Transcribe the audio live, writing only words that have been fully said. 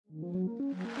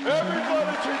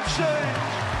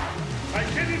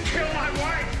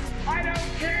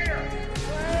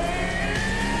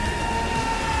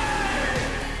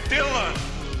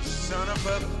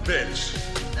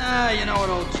bitch. You know what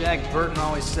old Jack Burton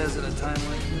always says at a time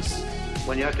like this?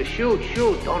 When you have to shoot,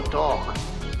 shoot, don't talk.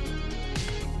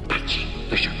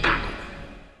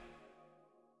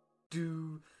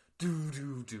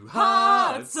 Do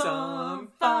hearts on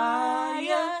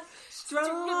fire,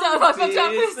 strong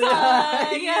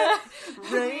desire,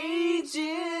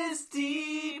 rages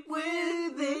deep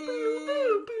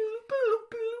within.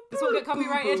 This will get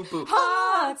copyrighted.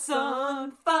 Hearts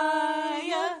on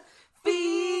fire,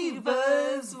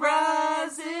 fevers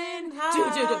rising high.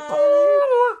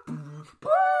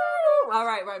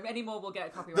 Alright, right, any more will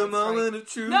get copyrighted. The moment of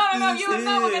truth. No,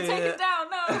 we're gonna take it down.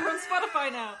 No, we're on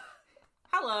Spotify now.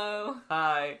 Hello.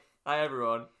 Hi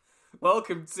everyone.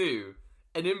 Welcome to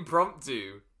an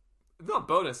impromptu, not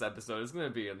bonus episode, it's going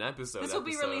to be an episode. This will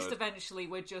be released eventually,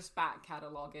 we're just back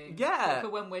cataloguing. Yeah. For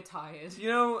when we're tired. You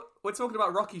know, we're talking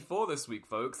about Rocky 4 this week,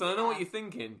 folks, and I know what you're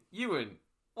thinking. Ewan,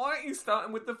 why aren't you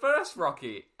starting with the first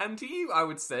Rocky? And to you, I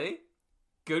would say,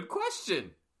 good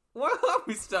question. Why are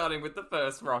we starting with the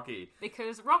first Rocky?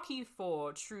 Because Rocky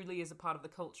 4 truly is a part of the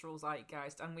cultural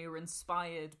zeitgeist, and we were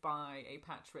inspired by a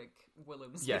Patrick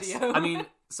Willems video. I mean,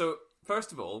 so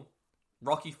first of all,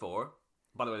 Rocky 4.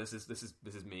 By the way, this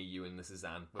is me, you, and this is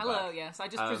Anne. Hello, back. Yes. I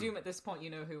just presume at this point you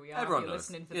know who we are. Everyone if you're knows.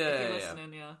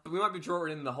 Listening Yeah. But we might be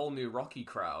drawing in the whole new Rocky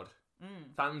crowd,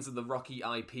 fans of the Rocky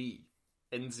IP,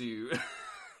 into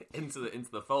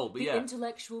the fold. But the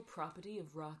intellectual property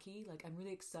of Rocky. Like, I'm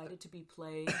really excited to be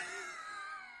playing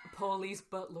Paulie's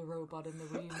butler robot in the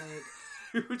remake.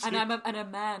 I'm a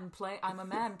man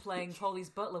playing Paulie's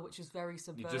butler, which is very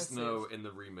subversive. You just know in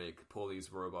the remake,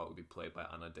 Paulie's robot would be played by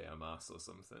Ana de Armas or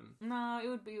something.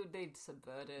 No, they'd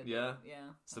subvert it. Yeah?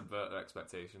 Yeah. Subvert their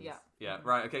expectations. Yeah. Yeah,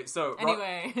 right, okay, so...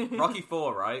 Anyway. Rocky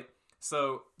 4, right?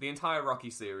 So, the entire Rocky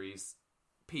series,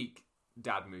 peak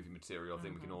dad movie material, I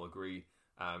think we can all agree.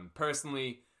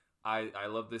 Personally, I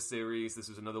love this series. This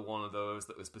was another one of those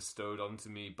that was bestowed onto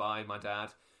me by my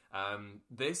dad.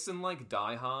 This and like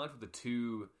Die Hard were the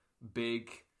two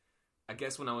big, I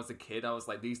guess when I was a kid, I was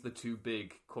like, these are the two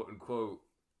big quote unquote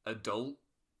adult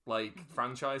like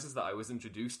franchises that I was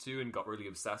introduced to and got really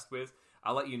obsessed with.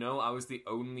 I'll let you know, I was the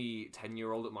only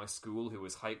 10-year-old at my school who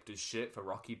was hyped as shit for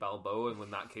Rocky Balboa, and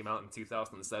when that came out in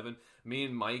 2007, me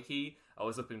and Mikey, I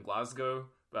was up in Glasgow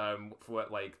for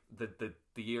like the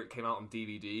year it came out on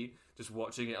DVD, just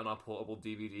watching it on our portable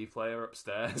DVD player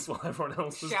upstairs while everyone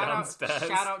else was downstairs.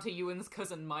 Shout out to Ewan's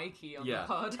cousin Mikey on the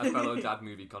pod. A fellow dad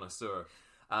movie connoisseur.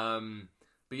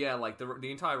 But yeah, like the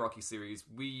entire Rocky series,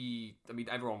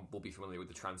 everyone will be familiar with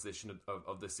the transition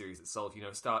of the series itself. You know,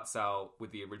 it starts out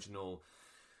with the original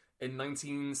in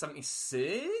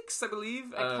 1976, I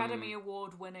believe. Academy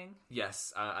Award winning.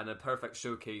 Yes, and a perfect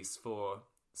showcase for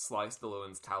Sly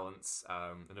Stallone's talents.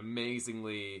 An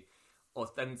amazingly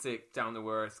authentic,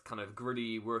 down-to-earth, kind of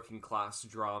gritty, working-class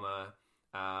drama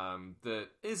that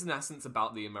is, in essence,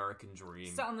 about the American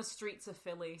dream. Set on the streets of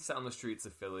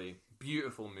Philly.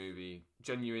 Beautiful movie.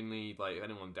 Genuinely, like, if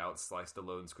anyone doubts Sly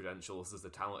Stallone's credentials as a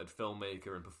talented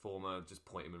filmmaker and performer, just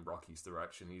point him in Rocky's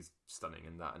direction. He's stunning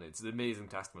in that, and it's an amazing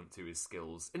testament to his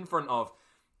skills in front of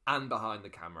and behind the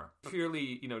camera.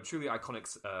 Purely, truly iconic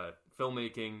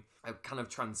filmmaking, a kind of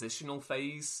transitional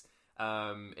phase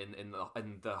in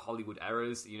the Hollywood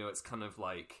eras. It's kind of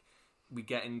like we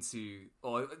get into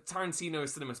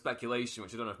Tarantino's cinema speculation,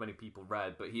 which I don't know if many people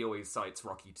read, but he always cites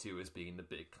Rocky 2 as being the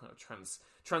big kind of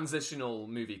transitional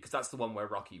movie, because that's the one where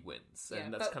Rocky wins,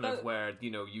 and that's where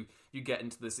you get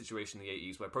into the situation in the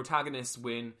 80s where protagonists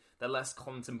win. They're less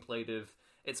contemplative.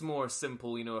 It's more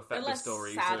simple, effective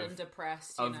stories sad and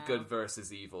depressed, of good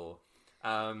versus evil.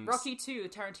 Rocky 2,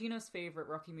 Tarantino's favourite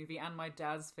Rocky movie and my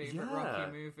dad's favourite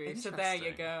Rocky movie. So there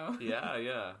you go.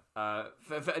 Yeah.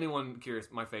 For anyone curious,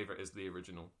 my favourite is the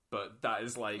original. But that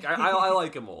is like, I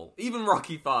like them all. Even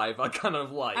Rocky 5, I kind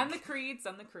of like. And the Creeds.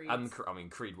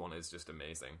 Creed 1 is just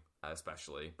amazing,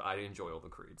 especially. But I enjoy all the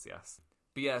Creeds, yes.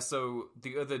 But yeah, so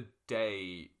the other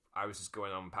day, I was just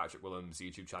going on Patrick Willems'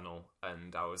 YouTube channel,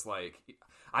 and I was like,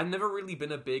 I've never really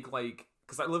been a big, like,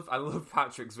 because I love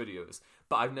Patrick's videos,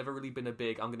 but I've never really been a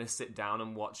big, I'm going to sit down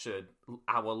and watch an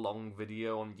hour-long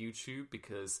video on YouTube,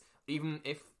 because even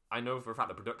if I know for a fact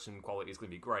the production quality is going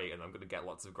to be great and I'm going to get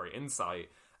lots of great insight,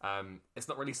 it's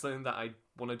not really something that I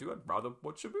want to do. I'd rather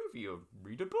watch a movie or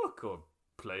read a book or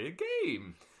play a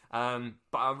game.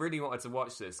 But I really wanted to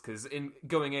watch this, because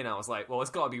going in, I was like, well,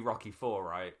 it's got to be Rocky 4,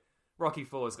 right? Rocky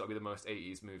 4 has got to be the most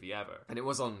 80s movie ever. And it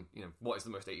was on, what is the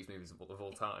most 80s movies of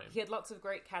all time. He had lots of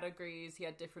great categories. He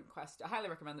had different questions. I highly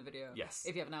recommend the video. Yes.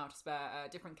 If you have an hour to spare.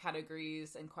 Different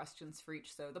categories and questions for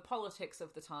each. So the politics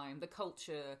of the time, the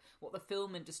culture, what the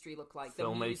film industry looked like, the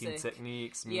filmmaking music.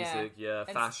 Techniques, music,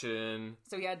 fashion.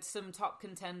 So he had some top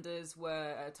contenders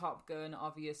were Top Gun,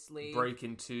 obviously.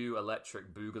 Breaking 2,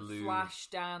 Electric Boogaloo.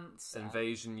 Flashdance.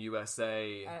 Invasion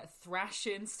USA.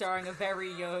 Thrashing, starring a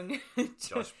very young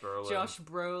Josh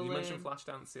Brolin. Did you mention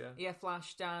Flashdance? Yeah,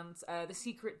 Flashdance. The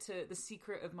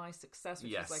Secret of My Success,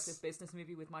 which is like this business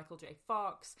movie with Michael J.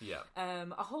 Fox. Yeah.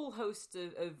 A whole host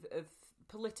of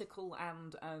political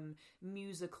and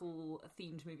musical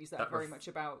themed movies that are very much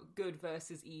about good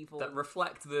versus evil. That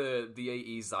reflect the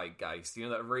 80s zeitgeist,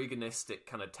 that Reaganistic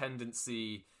kind of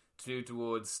tendency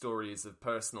towards stories of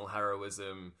personal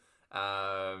heroism,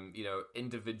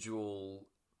 individual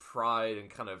pride and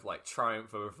kind of like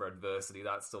triumph over adversity,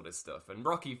 that sort of stuff. And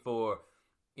Rocky 4,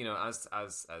 as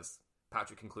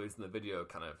Patrick concludes in the video,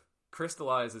 kind of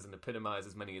crystallizes and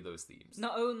epitomizes many of those themes.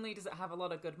 Not only does it have a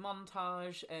lot of good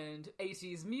montage and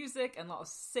 80s music and a lot of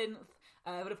synth,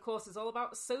 but of course it's all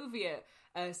about Soviet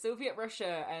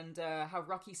Russia and how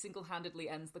Rocky single-handedly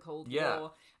ends the Cold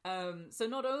War. So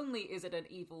not only is it an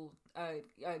evil,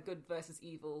 good versus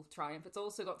evil triumph, it's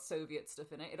also got Soviet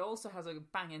stuff in it. It also has a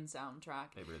banging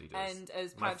soundtrack. It really does. And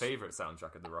as my favourite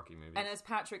soundtrack of the Rocky movies. And as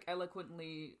Patrick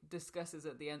eloquently discusses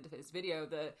at the end of his video,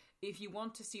 that if you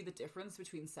want to see the difference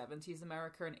between 70s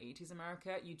America and 80s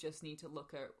America, you just need to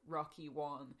look at Rocky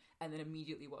 1 and then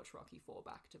immediately watch Rocky 4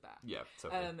 back to back. Yeah,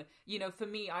 totally. For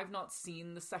me, I've not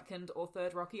seen the second or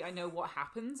third Rocky. I know what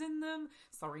happens in them.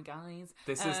 Sorry, guys.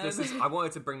 This is. I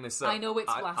wanted to bring this up. I know it's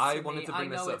blasphemy. I wanted to bring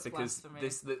this up because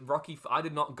Rocky. I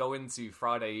did not go into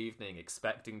Friday evening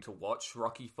expecting to watch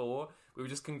Rocky 4. We were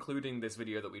just concluding this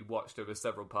video that we'd watched over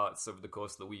several parts over the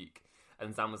course of the week,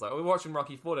 and Sam was like, "Oh, we're watching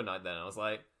Rocky 4 tonight." Then I was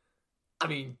like, "I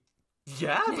mean,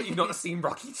 yeah, but you've not seen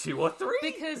Rocky 2 or 3?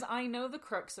 Because I know the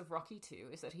crux of Rocky 2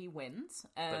 is that he wins.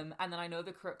 And then I know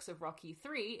the crux of Rocky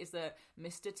 3 is that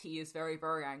Mr. T is very,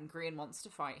 very angry and wants to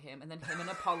fight him. And then him and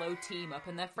Apollo team up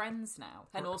and they're friends now.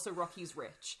 And also Rocky's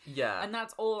rich. Yeah. And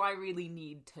that's all I really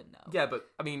need to know. Yeah, but,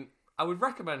 I mean, I would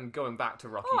recommend going back to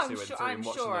Rocky 2 and 3 and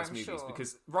watching those movies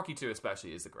because Rocky 2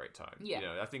 especially is a great time.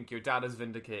 Yeah. I think your dad is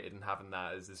vindicated in having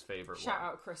that as his favourite one. Shout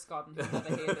out Chris Godden, who'll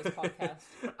never hear this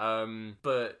podcast.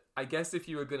 But I guess if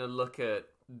you were going to look at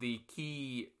the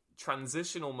key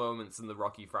transitional moments in the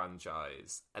Rocky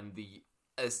franchise and the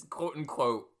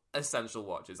quote-unquote essential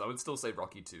watches, I would still say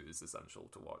Rocky 2 is essential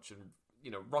to watch. And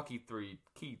Rocky 3,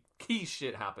 key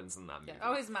shit happens in that movie. Yeah.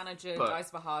 Oh, his manager dies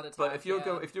of a heart attack. But if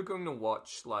you're going to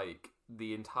watch like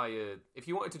the entire, if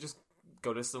you wanted to just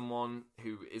go to someone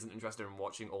who isn't interested in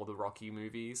watching all the Rocky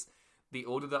movies, the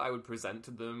order that I would present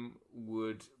to them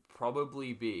would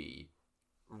probably be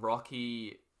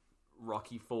Rocky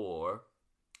 4,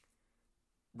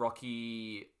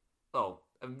 Rocky. Oh,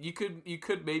 you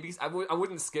could maybe I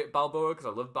wouldn't skip Balboa because I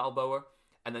love Balboa.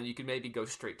 And then you could maybe go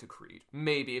straight to Creed.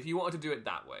 Maybe, if you wanted to do it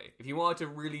that way. If you wanted to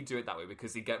really do it that way,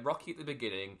 because you get Rocky at the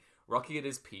beginning, Rocky at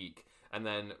his peak, and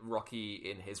then Rocky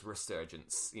in his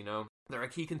resurgence, There are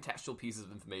key contextual pieces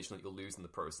of information that you'll lose in the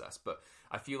process, but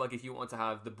I feel like if you want to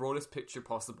have the broadest picture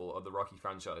possible of the Rocky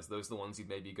franchise, those are the ones you'd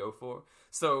maybe go for.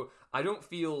 So, I don't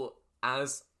feel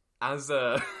as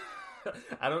I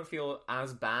don't feel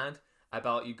as bad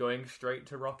about you going straight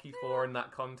to Rocky 4 in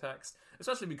that context,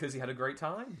 especially because you had a great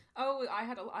time. Oh, I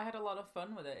had a lot of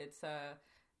fun with it. It's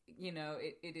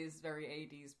it is very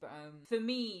 80s, but for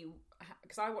me,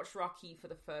 because I watched Rocky for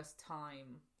the first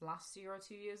time last year or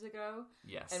 2 years ago.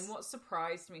 Yes. And what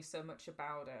surprised me so much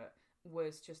about it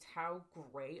was just how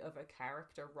great of a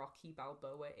character Rocky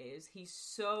Balboa is. He's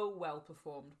so well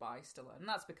performed by Stallone, and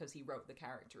that's because he wrote the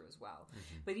character as well.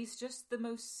 Mm-hmm. But he's just the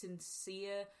most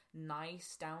sincere,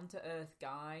 nice, down-to-earth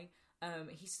guy.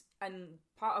 And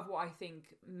part of what I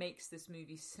think makes this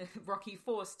movie, Rocky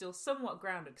 4, still somewhat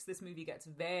grounded, because this movie gets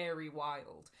very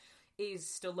wild, is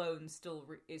Stallone still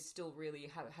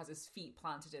really has his feet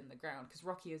planted in the ground, because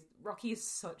Rocky is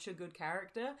such a good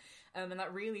character, and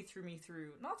that really threw me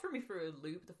through a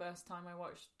loop the first time I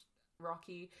watched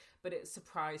Rocky, but it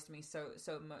surprised me so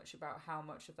much about how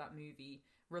much of that movie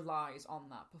relies on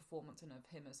that performance and of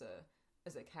him as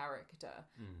a character,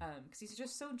 because he's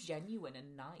just so genuine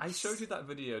and nice. I showed you that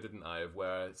video, didn't I, of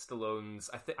where Stallone's,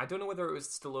 I don't know whether it was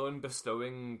Stallone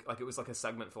bestowing, like it was like a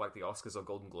segment for like the Oscars or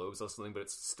Golden Globes or something, but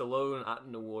it's Stallone at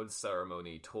an awards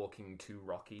ceremony talking to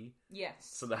Rocky. Yes.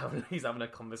 So he's having a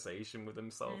conversation with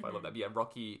himself. Mm-hmm. I love that. But yeah,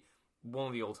 Rocky, one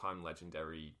of the all-time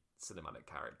legendary cinematic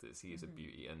characters. He is a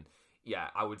beauty, and yeah,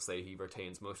 I would say he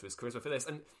retains most of his charisma for this.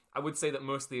 And I would say that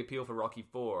most of the appeal for Rocky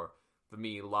 4, for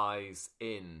me, lies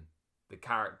in the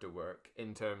character work,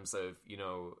 in terms of, you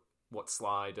know, what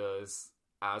Sly does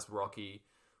as Rocky,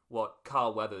 what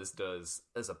Carl Weathers does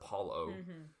as Apollo,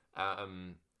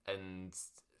 and,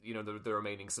 you know, the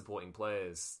remaining supporting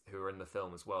players who are in the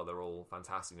film as well. They're all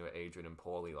fantastic. You know, Adrian and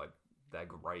Paulie, like, they're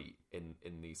great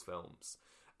in these films.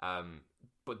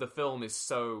 But the film is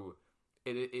so...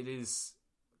 It is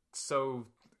so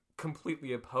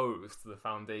completely opposed to the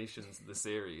foundations of the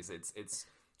series. It's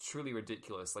truly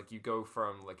ridiculous. Like, you go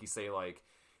from, like you say, like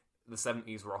the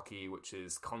 70s Rocky, which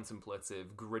is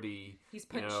contemplative, gritty. He's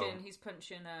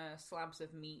punching slabs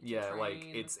of meat. Yeah, like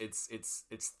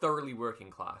it's thoroughly working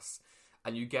class.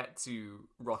 And you get to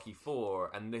Rocky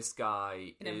 4, and this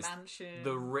guy is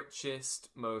the richest,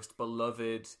 most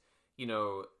beloved, you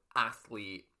know,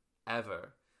 athlete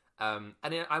ever. And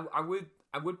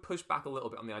I would push back a little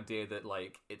bit on the idea that,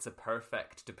 like, it's a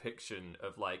perfect depiction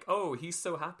of, like, oh, he's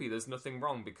so happy, there's nothing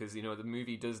wrong, because, you know, the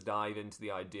movie does dive into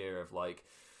the idea of, like,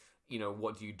 you know,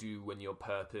 what do you do when your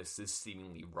purpose is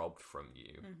seemingly robbed from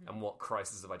you, and what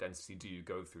crisis of identity do you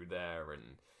go through there,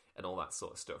 and all that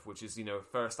sort of stuff, which is, you know,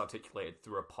 first articulated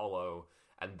through Apollo,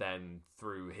 and then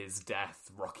through his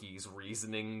death, Rocky's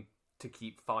reasoning to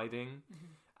keep fighting.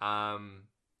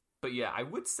 But yeah, I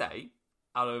would say,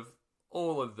 out of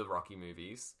all of the Rocky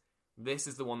movies, this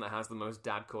is the one that has the most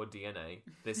dadcore DNA.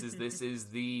 This is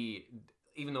the...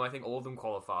 Even though I think all of them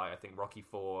qualify, I think Rocky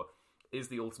 4 is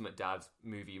the ultimate dad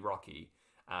movie, Rocky.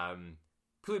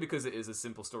 Purely because it is a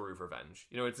simple story of revenge.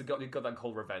 You know, you've got that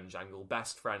whole revenge angle.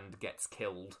 Best friend gets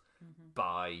killed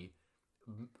by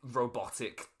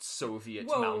robotic Soviet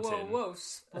mountain. Whoa!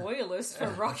 Spoilers for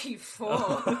Rocky 4.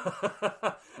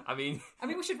 I mean,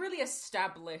 we should really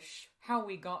establish how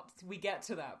we get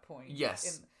to that point.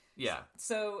 Yes. Yeah.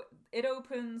 So it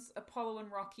opens. Apollo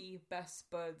and Rocky,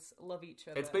 best buds, love each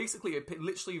other. It's basically it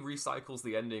literally recycles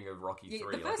the ending of Rocky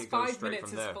 3. The first it goes 5 straight minutes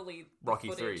from is there. fully Rocky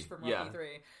footage 3. from Rocky 3.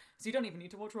 So you don't even need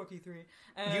to watch Rocky 3.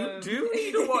 You do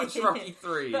need to watch Rocky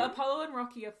 3. But Apollo and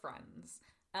Rocky are friends.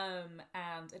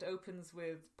 And it opens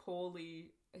with Paulie,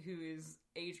 who is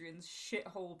Adrian's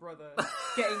shithole brother,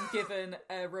 getting given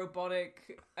a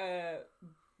robotic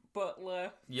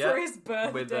butler for his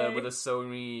birthday. With a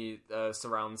Sony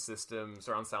surround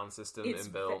sound system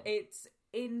inbuilt. It's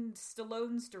in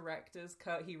Stallone's director's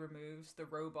cut. He removes the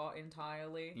robot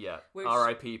entirely. Yeah,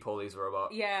 R.I.P. Paulie's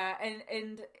robot. Yeah,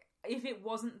 and if it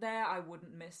wasn't there, I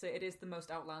wouldn't miss it. It is the most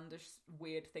outlandish,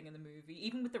 weird thing in the movie.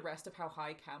 Even with the rest of how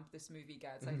high camp this movie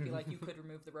gets, I feel like you could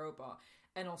remove the robot.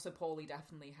 And also, Paulie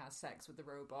definitely has sex with the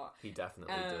robot. He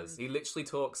definitely does. He literally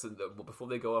talks, before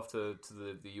they go off to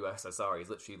the USSR, he's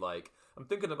literally like, I'm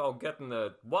thinking about getting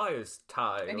a wires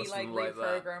tied. And he like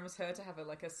reprograms her to have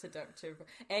a seductive...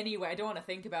 Anyway, I don't want to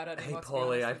think about it anymore. Hey,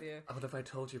 Paulie, what if I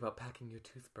told you about packing your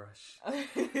toothbrush?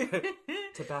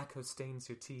 Tobacco stains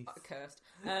your teeth. Cursed.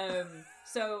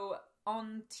 So...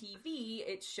 On TV,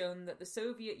 it's shown that the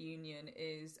Soviet Union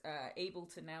is able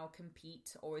to now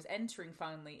compete, or is entering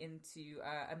finally into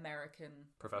American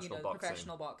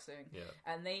professional boxing. Yeah.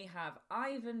 And they have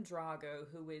Ivan Drago,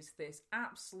 who is this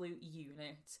absolute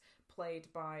unit, played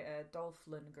by Dolph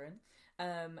Lundgren,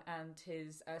 and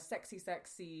his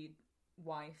sexy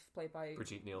wife, played by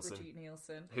Brigitte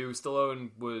Nielsen. Who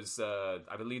Stallone was,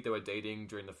 I believe they were dating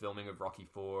during the filming of Rocky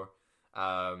 4.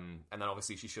 And then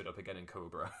obviously she showed up again in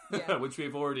Cobra, which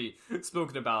we've already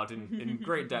spoken about in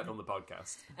great depth on the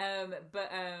podcast.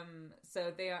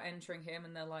 So they are entering him,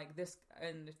 and they're like this,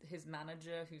 and his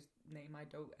manager, whose name I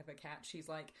don't ever catch, he's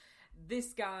like,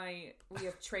 this guy, we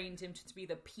have trained him to be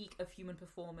the peak of human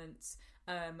performance.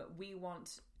 We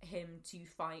want him to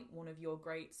fight one of your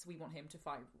greats. We want him to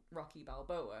fight Rocky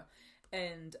Balboa.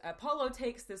 And Apollo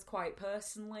takes this quite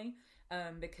personally,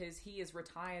 because he is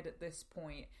retired at this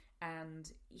point.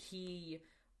 And he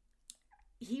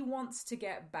wants to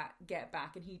get back,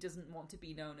 and he doesn't want to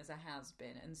be known as a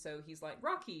has-been. And so he's like,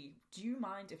 Rocky, do you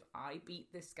mind if I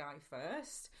beat this guy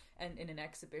first, and in an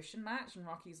exhibition match? And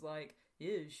Rocky's like,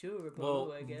 yeah, sure,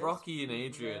 Apollo, I guess. Rocky and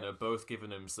Adrian are both giving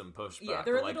him some pushback. Yeah,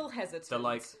 they're a little hesitant. They're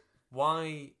like,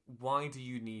 why do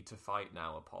you need to fight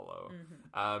now, Apollo?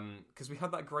 Because we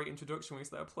had that great introduction where he's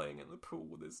there playing in the pool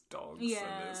with his dogs. Yeah.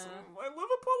 And I love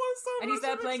Apollo so much. And he's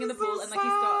there playing in the pool, and like he's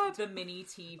got the mini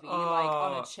TV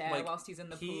on a chair whilst he's in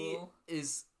the pool. He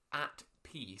is at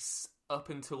peace up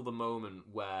until the moment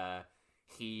where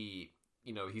he's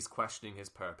questioning his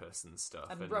purpose and stuff.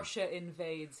 And Russia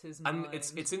invades his mind. And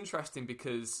it's interesting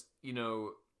because,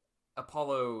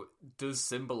 Apollo does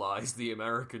symbolize the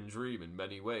American dream in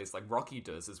many ways, like Rocky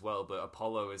does as well. But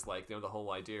Apollo is like, you know, the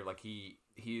whole idea, like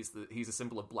he's a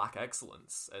symbol of black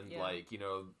excellence and like, you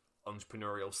know,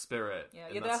 entrepreneurial spirit.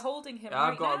 Yeah, they're holding him.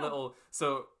 I've got now. a little,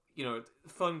 so you know,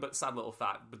 fun but sad little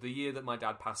fact. But the year that my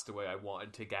dad passed away, I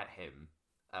wanted to get him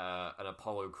an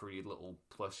Apollo Creed little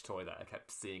plush toy that I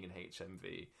kept seeing in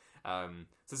HMV.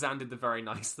 So Zan did the very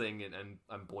nice thing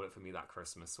and bought it for me that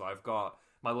Christmas. So I've got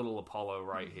my little Apollo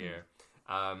right here.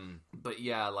 But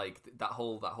yeah, like that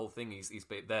whole thing, he's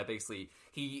there basically.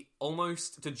 He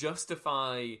almost, to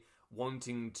justify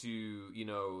wanting to, you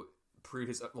know, prove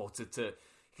his, well, to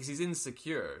because he's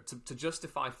insecure, to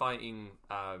justify fighting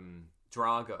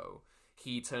Drago,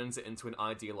 he turns it into an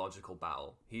ideological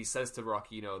battle. He says to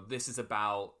Rocky, you know, this is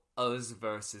about us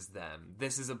versus them.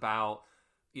 This is about,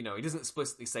 you know, he doesn't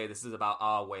explicitly say this is about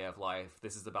our way of life.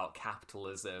 This is about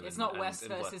capitalism. It's not West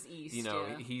versus East. You know,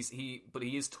 but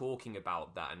he is talking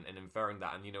about that and inferring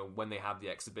that. And, you know, when they have the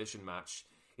exhibition match,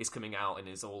 he's coming out in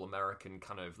his all-American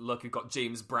kind of look. We've got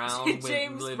James Brown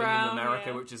living in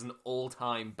America, which is an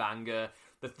all-time banger.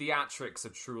 The theatrics are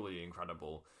truly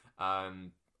incredible.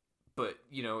 But,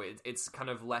 you know, it's kind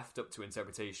of left up to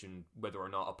interpretation whether or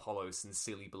not Apollo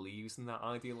sincerely believes in that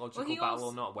ideological battle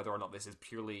or not, whether or not this is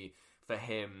purely for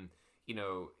him. You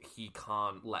know, he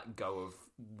can't let go of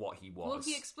what he was. Well,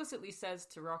 he explicitly says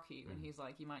to Rocky when he's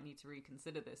like, you might need to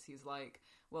reconsider this. He's like,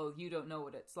 well, you don't know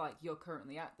what it's like. You're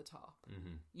currently at the top.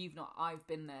 I've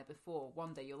been there before.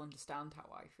 One day you'll understand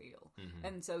how I feel.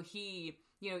 And so he,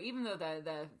 you know, even though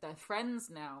they're friends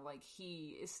now, like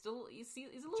he is still, he's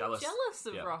a little jealous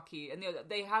of Rocky. And you know,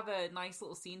 they have a nice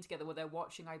little scene together where they're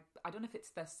watching, I don't know if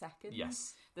it's their second.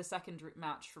 Yes. The second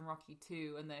match from Rocky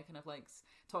 2, and they're kind of like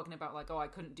talking about like, oh, I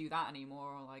couldn't do that anymore,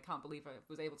 or I can't believe I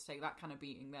was able to take that kind of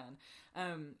beating then.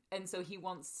 And so he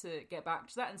wants to get back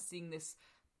to that and seeing this,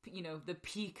 you know, the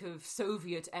peak of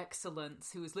Soviet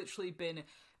excellence, who has literally been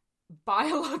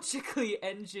biologically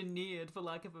engineered, for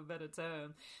lack of a better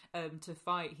term, to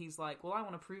fight. He's like, well, I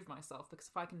want to prove myself, because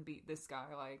if I can beat this guy,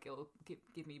 like, it'll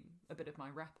give me a bit of my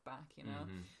rep back, you know?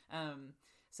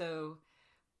 So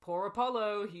poor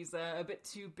Apollo, he's a bit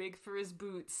too big for his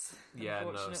boots. Yeah,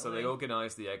 no. So they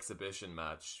organised the exhibition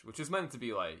match, which is meant to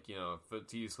be like, you know,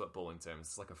 to use footballing terms,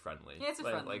 it's like a friendly. Yeah, it's a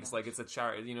friendly match. It's like it's a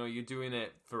charity. You know, you're doing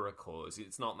it for a cause.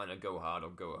 It's not meant to go hard or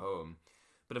go home.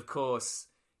 But of course,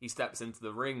 he steps into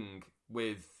the ring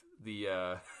with the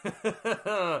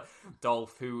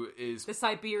Dolph, who is the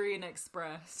Siberian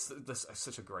Express. That's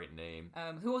such a great name.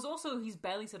 Who was also, he's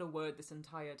barely said a word this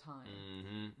entire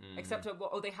time. Except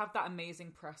they have that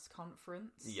amazing press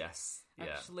conference. Yes,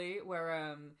 actually,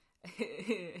 where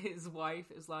his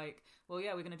wife is like, well,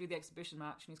 yeah, we're going to do the exhibition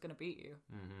match and he's going to beat you.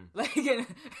 Like, and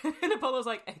Apollo's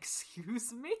like,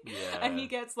 excuse me? Yeah. And he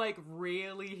gets like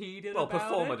really heated about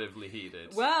performatively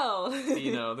heated. Well,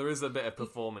 you know, there is a bit of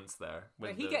performance there.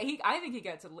 I think he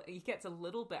gets a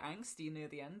little bit angsty near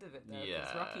the end of it, though,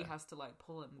 because Rocky has to like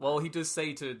pull him back. Well, he does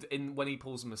say when he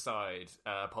pulls him aside,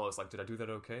 Apollo's like, did I do that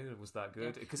okay? Was that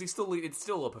good? Because it's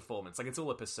still a performance. Like, it's all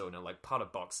a persona. Like, part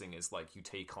of boxing is like you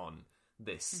take on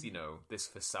this, you know, this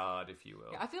facade, if you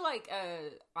will. Yeah, I feel like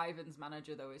Ivan's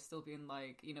manager, though, is still being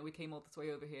like, you know, we came all this way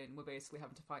over here and we're basically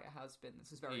having to fight a has-been.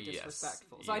 This is very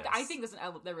disrespectful. So I think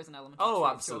there is an element of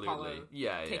absolutely. to Apollo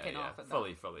kicking off at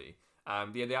that. Fully.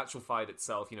 The actual fight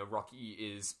itself, you know, Rocky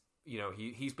is, you know,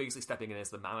 he's basically stepping in as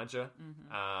the manager,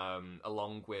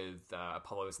 along with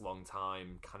Apollo's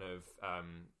long-time kind of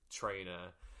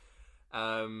trainer.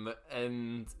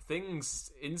 And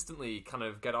things instantly kind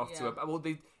of get off to a... Well,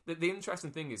 the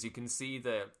interesting thing is you can see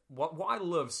that what I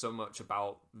love so much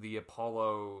about the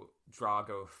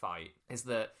Apollo-Drago fight is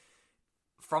that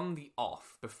from the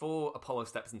off, before Apollo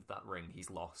steps into that ring,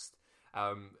 he's lost.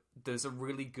 There's a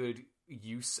really good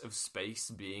use of space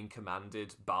being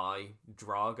commanded by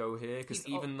Drago here, because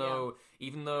even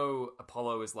though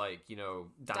Apollo is like, you know,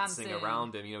 dancing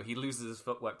around him, you know, he loses his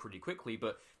footwork pretty quickly,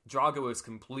 but Drago is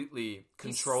completely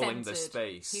controlling the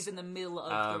space. He's in the middle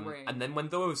of the ring. And then when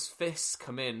those fists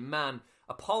come in, man,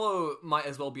 Apollo might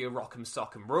as well be a rock'em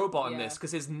sock'em robot in this,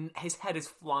 because his head is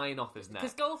flying off his neck.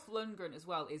 Because Dolph Lundgren as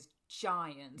well is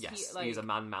giant. Yes, he's a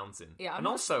man mountain. Yeah, and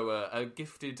also a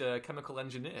gifted chemical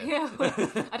engineer. Yeah, I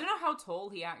don't know how tall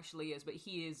he actually is, but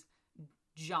he is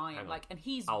giant. And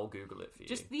he's... I'll Google it for you.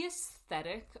 Just the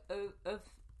aesthetic of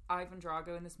Ivan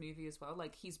Drago in this movie as well.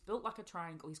 Like, he's built like a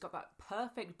triangle. He's got that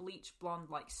perfect bleach blonde,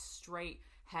 like, straight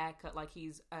haircut, like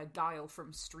he's Guile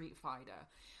from Street Fighter.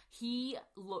 He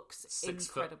looks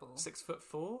incredible.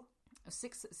 6'4"?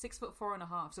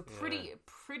 6'4.5". So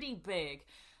pretty big.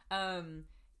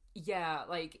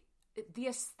 Like, the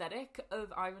aesthetic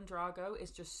of Ivan Drago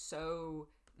is just so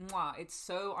it's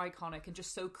so iconic and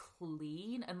just so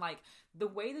clean, and like the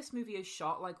way this movie is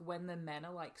shot, like when the men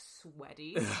are like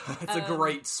sweaty, it's a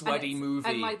great sweaty movie,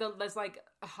 and like there's like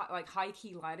high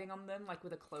key lighting on them, like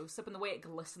with a close up, and the way it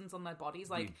glistens on their bodies,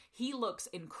 like he looks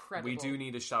incredible. We do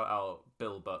need to shout out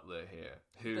Bill Butler here,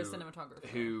 the cinematographer,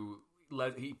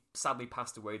 he sadly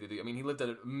passed away he lived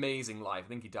an amazing life. I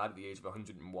think he died at the age of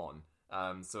 101.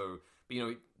 So, but, you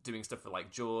know, doing stuff for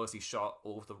like Jaws, he shot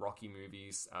all of the Rocky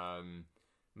movies.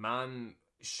 Man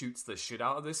shoots the shit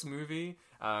out of this movie.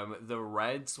 The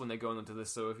Reds, when they're going into the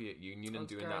Soviet Union and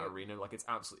doing that arena, like, it's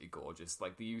absolutely gorgeous.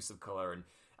 Like, the use of color and,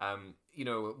 you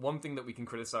know, one thing that we can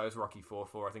criticize Rocky IV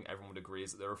for, I think everyone would agree,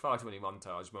 is that there are far too many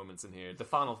montage moments in here. The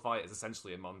final fight is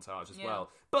essentially a montage as well.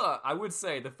 But I would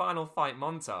say the final fight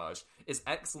montage is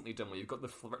excellently done, where you've got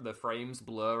the frames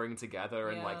blurring together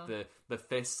and, like, the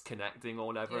fists connecting or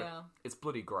whatever. Yeah. It's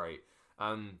bloody great.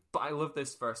 But I love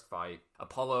this first fight.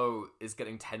 Apollo is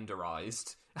getting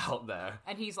tenderized out there.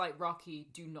 And he's like, Rocky,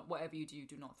 whatever you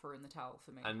do not throw in the towel for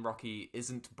me. And Rocky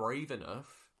isn't brave enough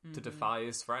to defy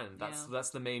his friend. That's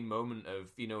the main moment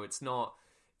of, you know, it's not...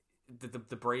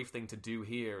 The brave thing to do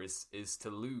here is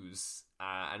to lose.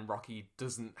 And Rocky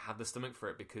doesn't have the stomach for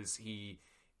it because he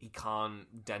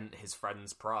can't dent his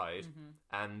friend's pride.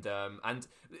 And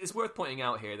it's worth pointing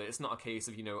out here that it's not a case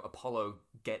of, you know, Apollo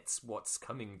gets what's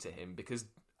coming to him, because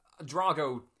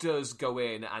Drago does go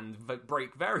in and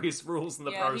break various rules in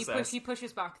the process. He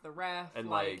pushes back the ref, and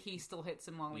like he still hits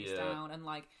him while he's down, and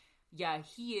like,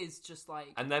 he is just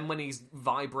like... And then when he's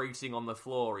vibrating on the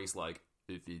floor, he's like,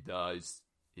 if he dies,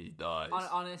 he dies.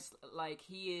 Honest, like,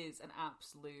 he is an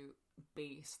absolute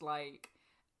beast. Like,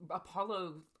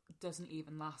 Apollo doesn't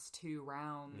even last 2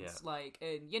 rounds. Yeah. Like,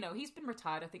 and, you know, he's been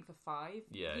retired, I think, for 5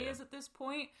 years at this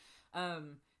point.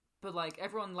 But, like,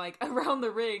 everyone, like, around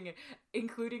the ring,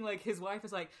 including, like, his wife,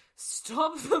 is like,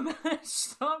 stop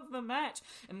the match.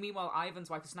 And meanwhile,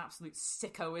 Ivan's wife, is an absolute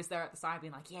sicko, is there at the side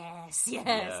being like, yes,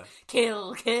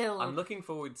 kill. I'm looking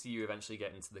forward to you eventually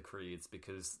getting to the Creeds,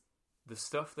 because the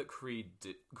stuff that Creed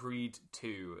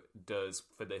 2 does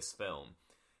for this film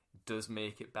does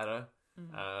make it better.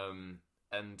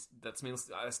 And that's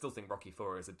I still think Rocky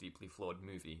IV is a deeply flawed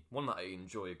movie, one that I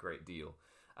enjoy a great deal.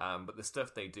 But the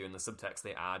stuff they do and the subtext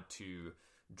they add to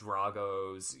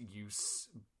Drago's use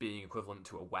being equivalent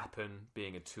to a weapon,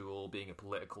 being a tool, being a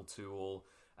political tool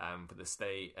for the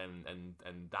state, and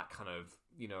that kind of,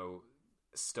 you know,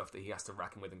 stuff that he has to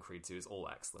reckon with in Creed 2 is all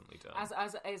excellently done. As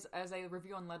a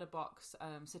review on Letterboxd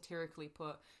satirically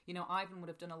put, you know, Ivan would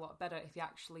have done a lot better if he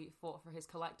actually fought for his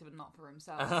collective and not for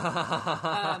himself.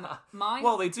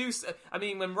 Well, they do. I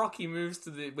mean, when Rocky moves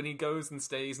when he goes and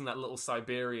stays in that little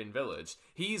Siberian village,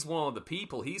 he's one of the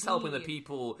people. He's helping the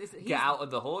people get out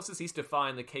of the horses. He's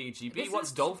defying the KGB.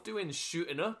 What's Dolph doing?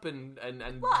 Shooting up and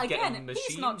getting machines.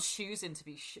 He's not choosing to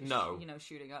be shooting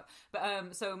up.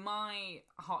 But so my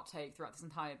hot take throughout this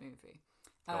entire movie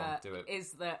do it.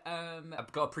 Is that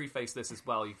I've got to preface this as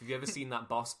well. If you've ever seen that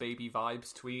Boss Baby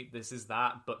Vibes tweet, this is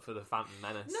that, but for the Phantom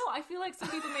Menace. No, I feel like some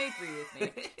people may agree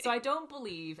with me. So I don't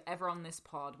believe ever on this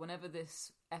pod, whenever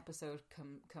this episode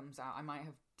comes out, I might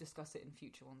have discussed it in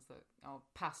future ones or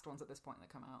past ones at this point that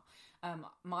come out.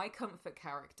 My comfort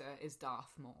character is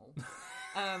Darth Maul.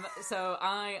 So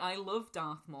I love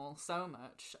Darth Maul so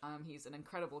much. He's an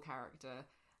incredible character.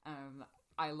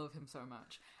 I love him so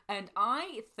much. And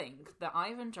I think that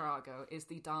Ivan Drago is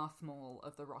the Darth Maul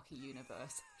of the Rocky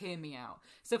universe. Hear me out.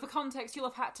 So for context,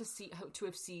 you'll have had to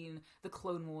have seen the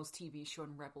Clone Wars TV show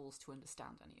and Rebels to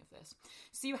understand any of this.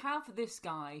 So you have this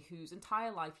guy whose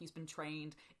entire life he's been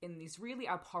trained in these really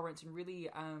abhorrent and really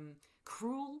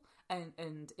cruel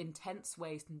and intense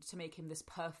ways to make him this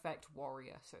perfect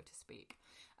warrior, so to speak.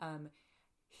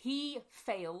 He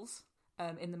fails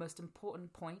in the most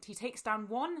important point. He takes down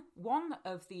one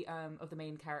of the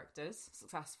main characters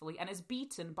successfully and is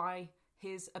beaten by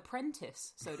his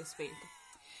apprentice, so to speak.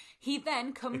 He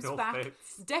then comes back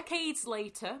decades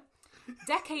later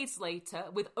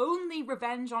with only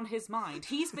revenge on his mind.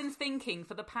 He's been thinking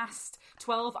for the past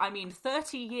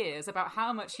 30 years about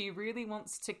how much he really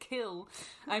wants to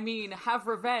have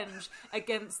revenge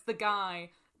against the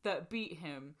guy that beat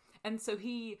him. And so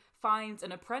he finds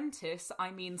an apprentice,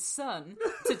 son,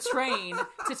 to train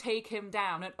to take him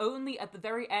down. And only at the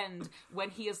very end, when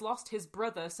he has lost his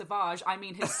brother, Savage,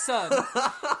 his son,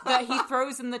 that he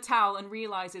throws in the towel and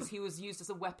realizes he was used as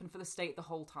a weapon for the state the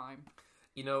whole time.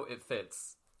 You know, it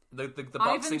fits. The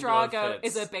Ivan Drago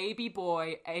fits. is a baby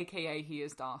boy, aka he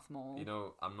is Darth Maul. You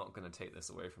know, I'm not going to take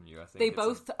this away from you. I think they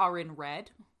both are in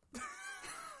red.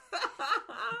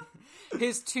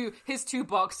 his two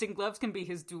boxing gloves can be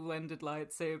his dual-ended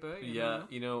lightsaber.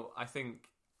 You know? I think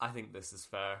this is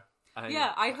fair.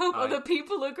 I hope other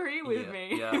people agree with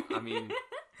me. Yeah, I mean,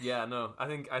 no,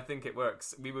 I think it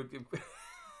works. We would.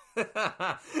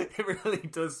 It really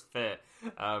does fit,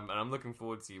 and I'm looking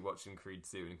forward to you watching Creed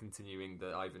 2 and continuing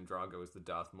the Ivan Drago as the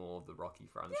Darth Maul of the Rocky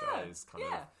franchise kind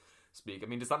of speak. I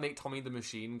mean, does that make Tommy the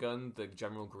Machine Gun the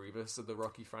General Grievous of the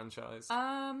Rocky franchise?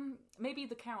 Maybe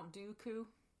the Count Dooku.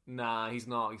 Nah, he's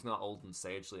not old and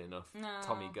sagely enough. No,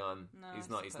 Tommy Gunn. No, He's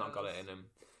not got it in him.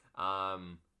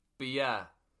 But yeah,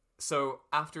 so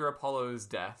after Apollo's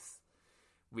death,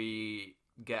 we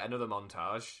get another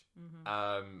montage.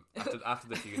 After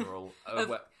the funeral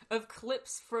of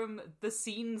clips from the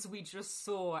scenes we just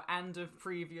saw and of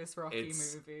previous Rocky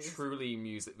movies. Truly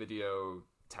music video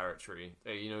territory.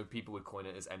 People would coin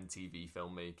it as MTV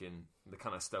filmmaking, the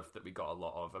kind of stuff that we got a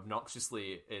lot of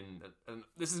obnoxiously in. And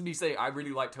this is me saying I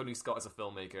really like Tony Scott as a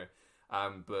filmmaker,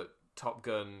 but Top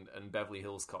Gun and Beverly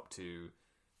Hills Cop 2,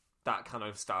 that kind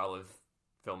of style of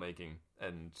filmmaking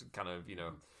and kind of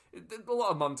a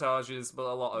lot of montages, but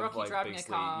a lot of Rocky driving a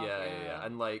car,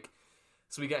 and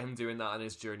so we get him doing that on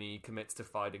his journey. He commits to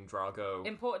fighting Drago.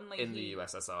 Importantly, in the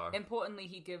USSR. Importantly,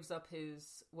 he gives up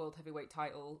his world heavyweight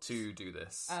title to do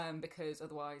this, because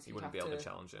otherwise he wouldn't be able to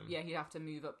challenge him. Yeah, he'd have to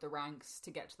move up the ranks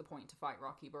to get to the point to fight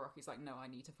Rocky. But Rocky's like, no, I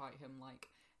need to fight him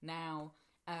now.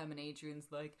 And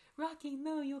Adrian's like, Rocky,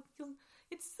 no, you'll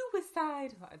it's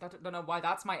suicide. I don't know why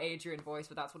that's my Adrian voice,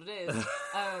 but that's what it is.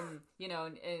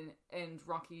 And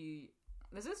Rocky.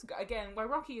 There's this again why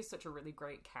Rocky is such a really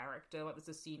great character. There's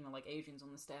a scene where Adrian's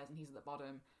on the stairs and he's at the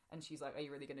bottom, and she's like, "Are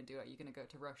you really going to do it? Are you going to go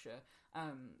to Russia?"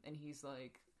 And he's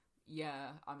like, "Yeah,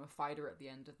 I'm a fighter at the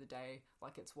end of the day.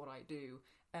 It's what I do."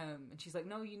 And she's like,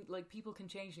 "No, people can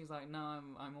change." And he's like, "No,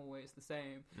 I'm always the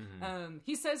same." Mm-hmm.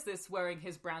 He says this wearing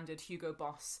his branded Hugo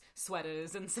Boss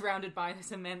sweaters and surrounded by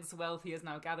this immense wealth he has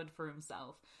now gathered for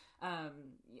himself.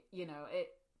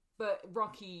 But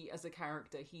Rocky as a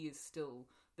character, he is still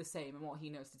the same, and what he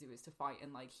knows to do is to fight,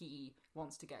 and he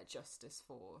wants to get justice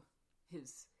for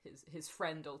his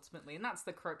friend ultimately, and that's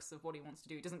the crux of what he wants to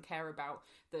do. He doesn't care about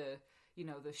the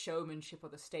showmanship or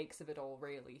the stakes of it all,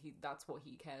 really. That's what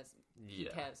he cares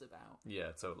about.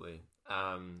 Yeah, totally.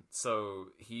 So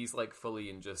he's fully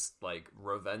in just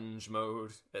revenge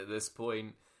mode at this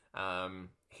point.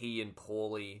 He and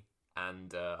Paulie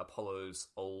and Apollo's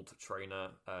old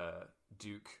trainer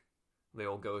Duke, they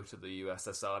all go to the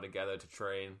USSR together to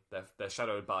train. They're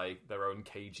shadowed by their own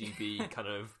KGB kind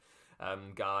of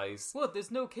guys. What?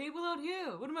 There's no cable out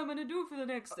here. What am I going to do for the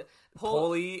next?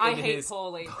 Paulie. I hate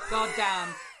Paulie. God damn.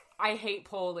 I hate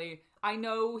Paulie. I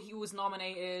know he was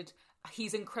nominated.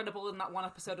 He's incredible in that one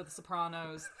episode of The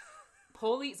Sopranos.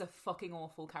 Paulie is a fucking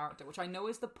awful character, which I know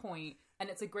is the point, and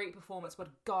it's a great performance, but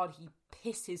God, he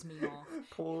pisses me off.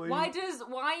 Paulie. Why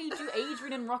do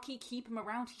Adrian and Rocky keep him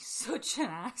around? He's such an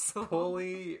asshole.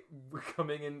 Paulie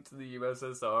coming into the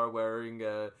USSR wearing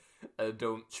a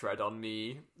 "Don't Tread on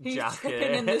Me" jacket. He's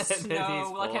tripping in the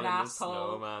snow like an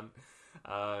asshole. Man.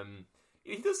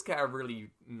 He does get a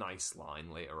really nice line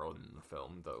later on in the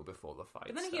film, though, before the fight.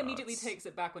 But then starts. he immediately takes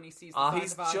it back when he sees the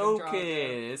he's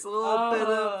joking. It's a little bit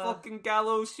of fucking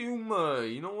gallows humor.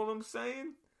 You know what I'm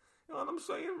saying? You know what I'm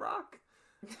saying, Rock?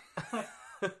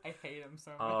 I hate him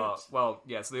so much. Well,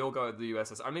 yeah, so they all go to the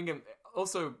USSR. I mean,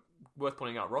 also worth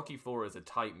pointing out, Rocky 4 is a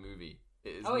tight movie. It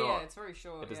is it's very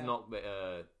short. It is not.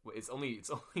 It's only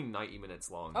 90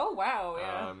 minutes long. Oh wow,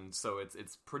 yeah. So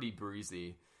it's pretty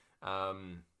breezy.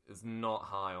 It's not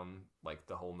high on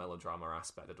the whole melodrama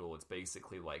aspect at all. It's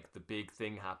basically the big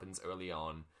thing happens early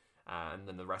on, and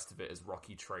then the rest of it is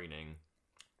Rocky training,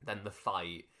 then the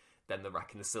fight, then the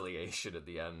reconciliation at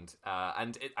the end.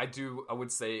 And I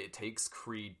would say it takes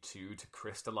Creed 2 to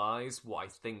crystallize what I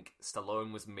think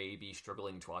Stallone was maybe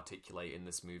struggling to articulate in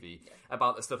this movie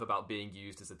about the stuff about being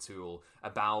used as a tool,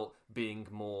 about being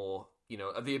more,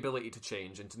 the ability to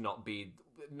change and to not be.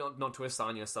 Not to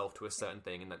assign yourself to a certain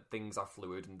thing, and that things are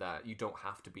fluid, and that you don't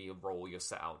have to be a role you're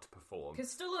set out to perform.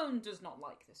 Because Stallone does not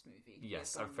like this movie.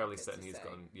 Yes, I'm fairly certain he's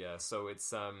gone. Yeah, so it's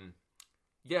so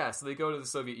they go to the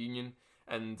Soviet Union,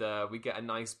 and we get a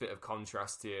nice bit of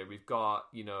contrast here. We've got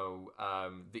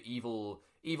the evil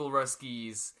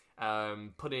Ruskies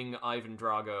putting Ivan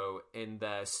Drago in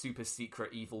their super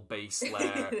secret evil base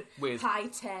lair with high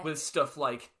tech, with stuff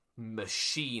like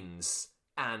machines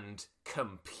and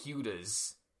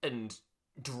computers and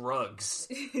drugs.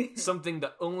 Something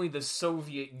that only the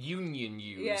Soviet Union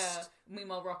used. Yeah.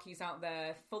 Meanwhile, Rocky's out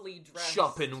there, fully dressed.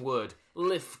 Chopping wood,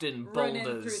 lifting running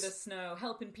boulders. through the snow,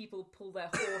 helping people pull their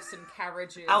horse and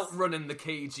carriages. Outrunning the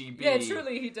KGB. Yeah,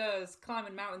 truly he does.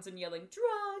 Climbing mountains and yelling,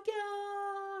 Drago!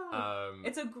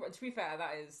 To be fair,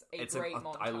 that is a great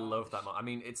montage. I love that. I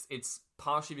mean, it's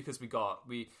partially because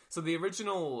so the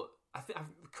original,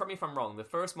 correct me if I'm wrong, the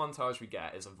first montage we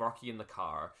get is of Rocky in the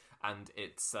car, and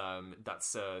it's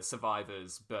that's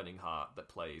Survivor's Burning Heart that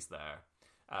plays there.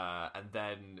 And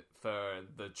then for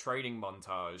the training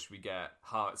montage, we get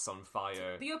Hearts on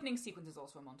Fire. The opening sequence is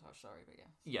also a montage, sorry, but yeah.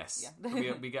 Yes.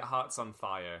 Yeah. we get Hearts on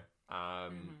Fire,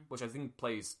 which I think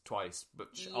plays twice, but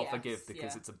I'll forgive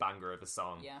because it's a banger of a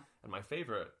song. Yeah. And my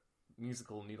favourite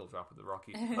musical needle drop of the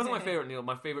Rocky... That's my favourite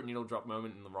needle drop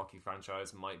moment in the Rocky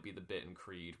franchise might be the bit in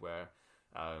Creed where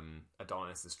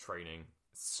Adonis is training.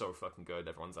 It's so fucking good.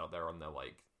 Everyone's out there on their,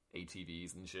 like,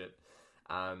 ATVs and shit.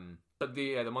 But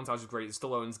the montage is great.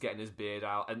 Stallone's getting his beard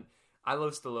out, and I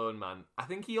love Stallone, man. I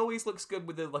think he always looks good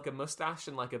with a mustache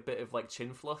and like a bit of like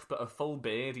chin fluff, but a full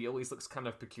beard, he always looks kind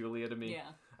of peculiar to me.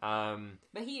 Yeah.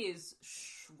 But he is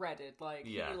shredded. Like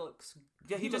he looks.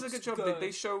 Yeah, he does a good job.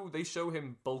 They show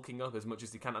him bulking up as much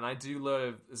as he can, and I do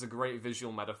love. There's a great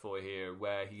visual metaphor here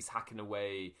where he's hacking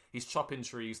away, he's chopping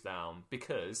trees down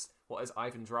because what is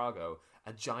Ivan Drago?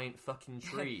 A giant fucking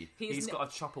tree. He's got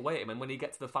to chop away at him, and when he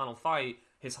gets to the final fight,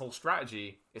 his whole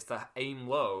strategy is to aim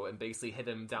low and basically hit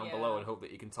him down below and hope that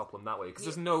he can topple him that way. Because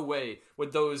there's no way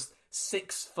with those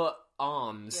 6-foot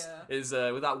arms with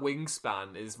that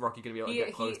wingspan is Rocky going to be able to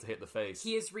get close to hit the face.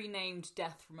 He is renamed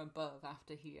Death from Above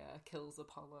after he kills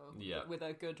Apollo. With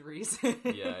a good reason.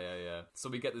 yeah. So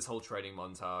we get this whole training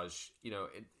montage. You know,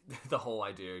 the whole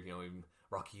idea of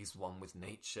Rocky's one with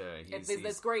nature.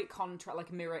 There's great contrast,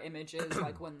 like mirror images,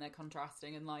 like when they're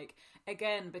contrasting, and like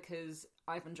again because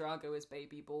Ivan Drago is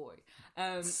baby boy.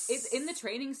 It's in the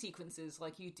training sequences,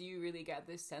 like you do really get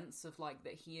this sense of like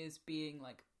that he is being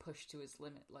like pushed to his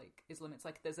limits.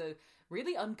 Like there's a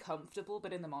really uncomfortable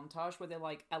bit in the montage where they're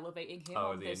like elevating him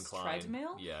on this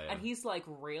treadmill, and he's like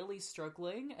really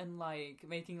struggling and like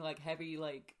making like heavy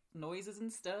like noises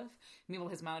and stuff. Meanwhile,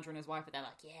 his manager and his wife are there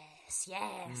like, yes.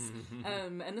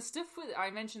 And the stuff with,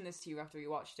 I mentioned this to you after we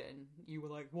watched it, and you were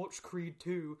like, watch Creed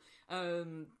 2.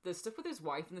 The stuff with his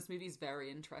wife in this movie is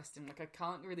very interesting. Like, I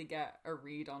can't really get a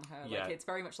read on her. Like, it's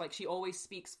very much like she always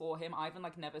speaks for him. Ivan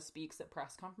like never speaks at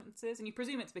press conferences, and you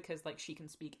presume it's because like she can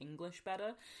speak English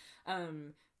better.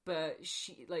 But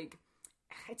she like.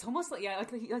 It's almost like like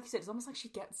you said, it's almost like she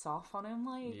gets off on him,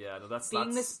 like that's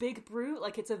this big brute.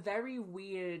 Like it's a very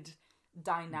weird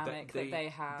dynamic that they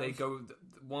have. They go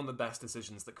one of the best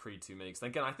decisions that Creed 2 makes. And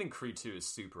again, I think Creed 2 is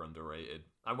super underrated.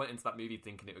 I went into that movie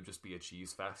thinking it would just be a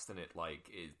cheese fest, and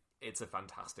it's a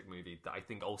fantastic movie that I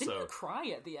think also... Didn't you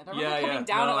cry at the end? I remember coming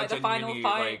down at the final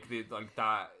fight. Like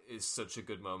that is such a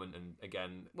good moment, and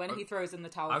again... When he throws in the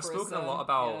towel I've spoken a lot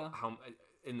about how,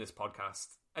 in this podcast...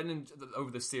 And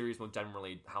over the series more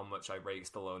generally, how much I rate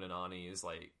Stallone and Arnie as,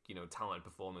 like, talented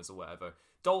performers or whatever.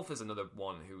 Dolph is another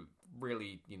one who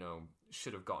really,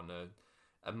 should have gotten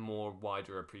a more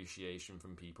wider appreciation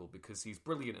from people because he's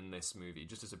brilliant in this movie,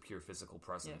 just as a pure physical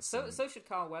presence. Yeah. So should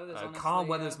Carl Weathers, honestly. Carl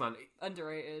Weathers, man.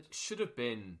 Underrated. Should have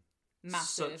been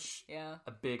massive, such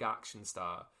a big action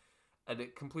star. And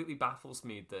it completely baffles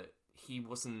me that he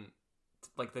wasn't...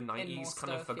 Like, the 90s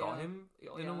kind of forgot him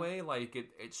in a way. Like,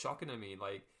 it's shocking to me.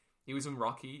 Like, he was in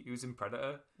Rocky, he was in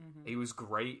Predator, he was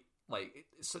great. Like,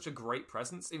 it's such a great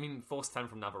presence. I mean, Force 10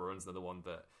 from Navarrone's another one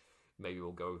that maybe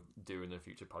we'll go do in a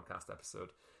future podcast episode.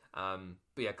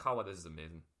 But yeah, Carl Weathers is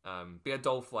amazing. But yeah,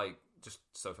 Dolph, like, just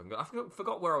so fucking good. I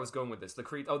forgot where I was going with this. The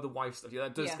Creed, the wife stuff. Yeah,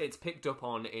 it's picked up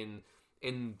on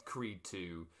in Creed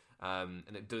 2. And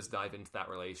it does dive into that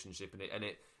relationship, and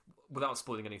it without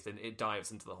spoiling anything, it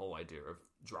dives into the whole idea of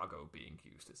Drago being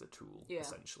used as a tool,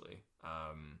 essentially.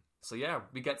 So yeah,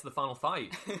 we get to the final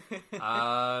fight,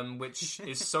 which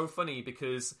is so funny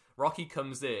because Rocky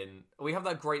comes in. We have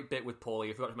that great bit with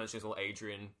Paulie. I forgot to mention as well,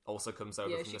 Adrian also comes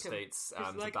over from the States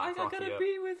to like, back Rocky I gotta up.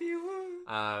 be with you.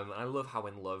 I love how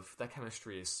in love their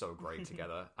chemistry is so great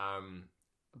together.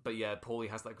 But yeah, Paulie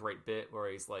has that great bit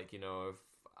where he's like,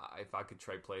 if I could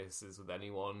trade places with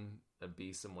anyone and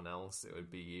be someone else, it would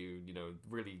be you,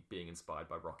 really being inspired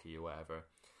by Rocky or whatever.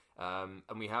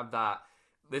 And we have that.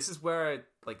 This is where,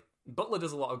 like, Butler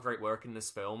does a lot of great work in this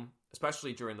film,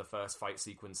 especially during the first fight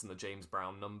sequence in the James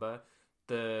Brown number.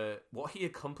 What he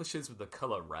accomplishes with the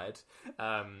color red,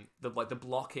 the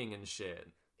blocking and shit,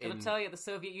 I'll tell you, the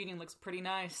Soviet Union looks pretty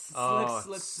nice. Oh,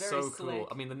 looks very so slick. cool.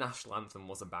 I mean, the national anthem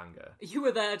was a banger. You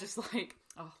were there just like,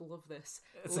 oh, I love this.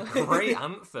 It's a great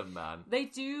anthem, man. They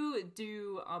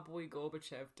do our boy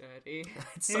Gorbachev dirty.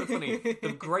 It's so funny.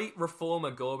 The great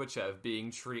reformer Gorbachev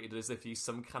being treated as if he's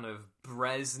some kind of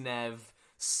Brezhnev,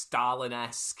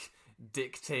 Stalin-esque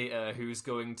dictator who's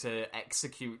going to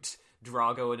execute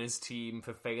Drago and his team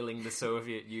for failing the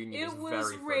Soviet Union. It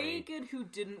was very Reagan funny. who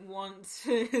didn't want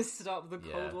to stop the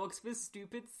Cold War for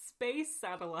stupid space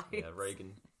satellites. Yeah,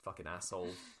 Reagan, fucking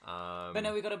asshole. But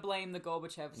no, we got to blame the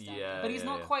Gorbachev standard. Yeah, but he's yeah,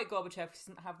 not yeah. quite Gorbachev.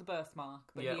 He doesn't have the birthmark.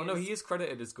 But Yeah, he he is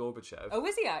credited as Gorbachev. Oh,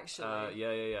 is he actually?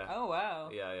 Yeah. Oh, wow.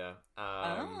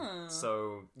 Yeah.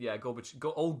 So, yeah,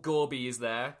 old Gorby is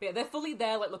there. Yeah, they're fully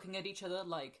there, like, looking at each other,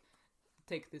 like,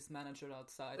 take this manager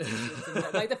outside.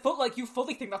 Like, you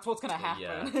fully think that's what's going to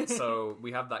happen. Yeah. So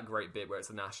we have that great bit where it's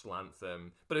the national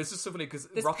anthem, but it's just so funny because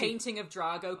this Rocky... painting of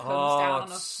Drago comes down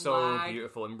on a so flag.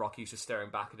 beautiful, and Rocky's just staring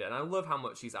back at it, and I love how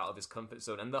much he's out of his comfort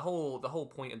zone. And the whole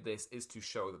point of this is to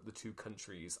show that the two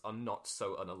countries are not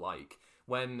so unalike.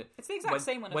 It's the exact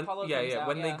same when Apollo comes out.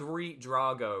 When they greet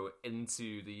Drago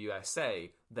into the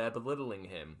USA, they're belittling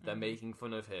him, they're making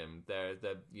fun of him, they're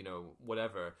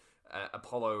whatever.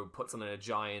 Apollo puts on a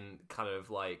giant kind of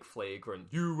like flagrant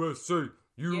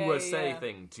USA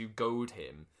thing to goad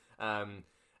him. And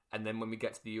then when we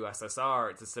get to the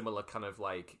USSR, it's a similar kind of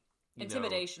like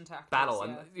intimidation tactics, battle.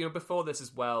 yeah. And before this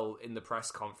as well, in the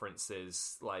press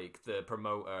conferences, like the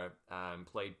promoter,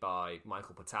 played by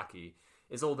Michael Pataki,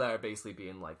 is all there basically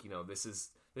being like, this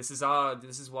is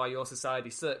why your society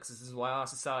sucks. This is why our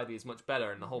society is much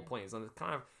better. And the whole point is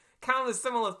kind of a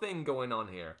similar thing going on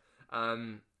here.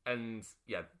 And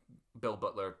yeah, Bill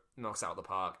Butler knocks out the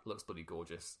park. Looks bloody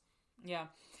gorgeous. Yeah,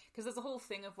 because there's a whole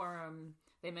thing of where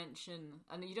they mention,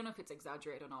 and you don't know if it's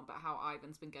exaggerated or not, but how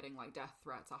Ivan's been getting like death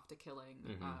threats after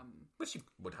killing. Which he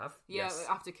would have. Yeah, yes.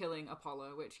 After killing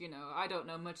Apollo, which I don't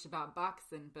know much about back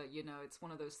then, but it's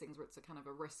one of those things where it's a kind of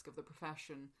a risk of the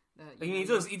profession. He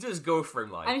does go for him,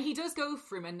 like, and he does go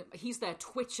for him, and he's there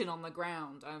twitching on the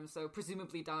ground. So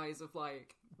presumably dies of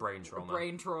like brain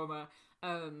trauma.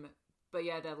 But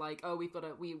yeah, they're like, oh, we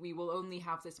will only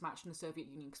have this match in the Soviet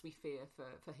Union because we fear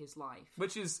for his life.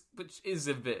 Which is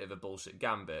a bit of a bullshit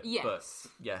gambit. Yes. But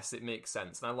yes, it makes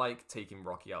sense. And I like taking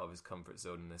Rocky out of his comfort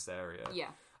zone in this area. Yeah.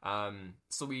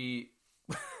 So we...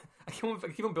 I keep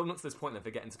on building up to this point and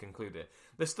forgetting to conclude it.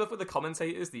 The stuff with the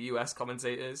commentators, the US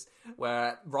commentators,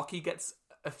 where Rocky gets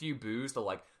a few boos, they're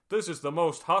like, this is the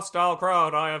most hostile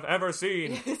crowd I have ever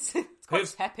seen. It's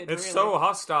quite tepid, It's really. so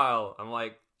hostile. I'm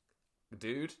like,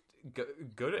 dude...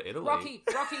 Go to Italy. Rocky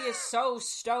is so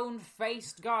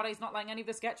stone-faced. God, he's not letting any of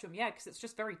this get to him. Yeah, because it's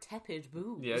just very tepid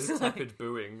boos. Yeah, it's tepid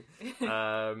booing.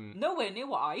 Nowhere near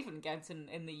what Ivan gets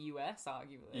in the US,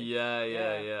 arguably.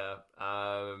 Yeah.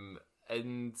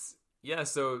 And yeah,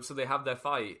 so they have their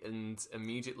fight, and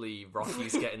immediately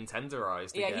Rocky's getting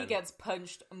tenderized. Yeah, again. he gets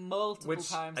punched multiple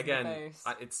times again, in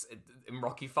the face. In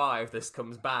Rocky 5, this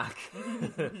comes back.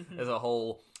 There's a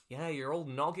whole... Yeah, your old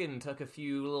noggin took a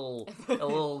few little bits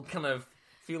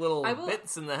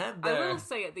in the head there. I will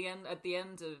say at the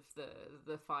end of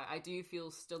the fight, I do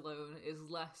feel Stallone is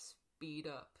less beat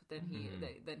up than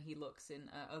he looks in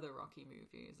other Rocky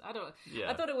movies. I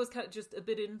thought it was kind of just a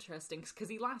bit interesting because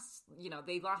they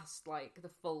last like the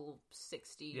full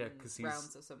 16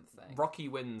 rounds or something. Rocky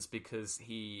wins because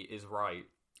he is right.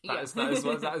 That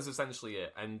is essentially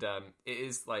it, and it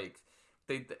is like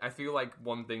I feel like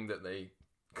one thing that they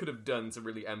could have done to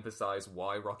really emphasize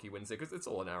why Rocky wins it, because it's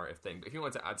all a narrative thing, but if you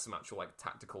wanted to add some actual like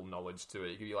tactical knowledge to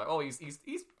it, you could be like, oh, he's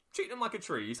treating him like a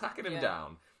tree, he's hacking him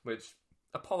down, which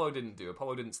Apollo didn't do.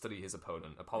 Apollo didn't study his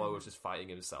opponent. Apollo was just fighting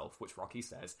himself, which Rocky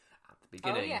says at the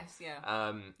beginning. Oh yes,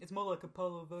 yeah. It's more like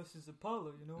Apollo versus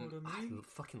Apollo, you know what I mean? I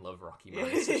fucking love Rocky,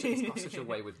 man. He's got such a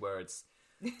way with words.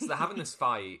 So they're having this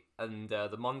fight, and the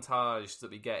montage that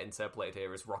we get interpolated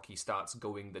here as Rocky starts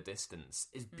going the distance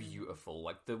is beautiful.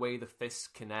 Like, the way the fists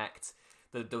connect,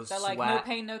 those they're sweat, like, no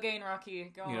pain, no gain, Rocky,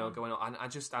 go on. Going on. And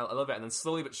I love it. And then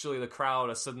slowly but surely the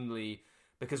crowd are suddenly,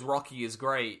 because Rocky is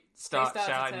great, start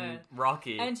shouting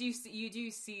Rocky. And you do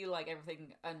see, like,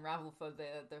 everything unravel for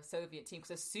the Soviet team,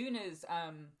 because as soon as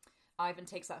Ivan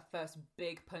takes that first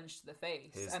big punch to the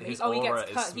face, he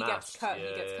gets cut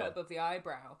above the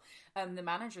eyebrow, and the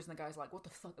managers and the guys like, what the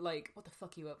fuck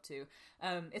are you up to?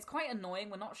 It's quite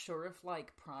annoying. We're not sure if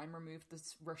like Prime removed the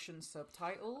Russian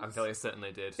subtitles. I'm fairly certain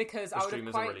they did, because the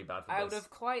streamers are really bad for this. I would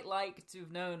have quite liked to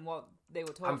have known what they were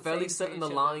talking. I'm fairly certain the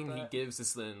line he gives is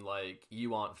something like,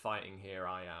 "You aren't fighting here,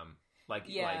 I am." Like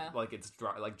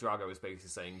Drago is basically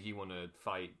saying, "You want to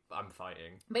fight? I'm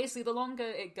fighting." Basically, the longer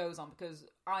it goes on, because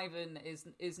Ivan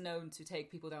is known to take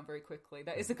people down very quickly.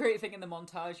 That is a great thing in the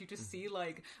montage. You just see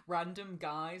like random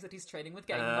guys that he's training with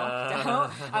getting knocked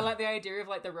out. I like the idea of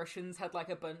like the Russians had like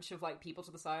a bunch of like people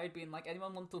to the side being like,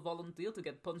 "Anyone want to volunteer to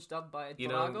get punched out by a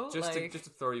Drago?" Just to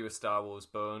throw you a Star Wars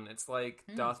bone, it's like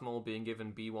Darth Maul being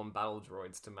given B-1 battle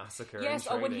droids to massacre. Yes,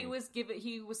 or when he was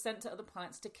sent to other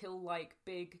planets to kill like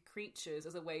big creatures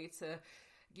as a way to,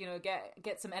 you know,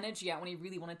 get some energy out when he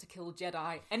really wanted to kill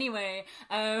Jedi. Anyway,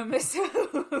 but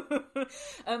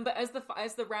as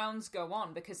the rounds go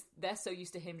on, because they're so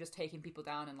used to him just taking people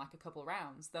down in like a couple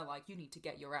rounds, they're like, "You need to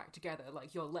get your act together.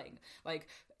 Like, you're late." Like,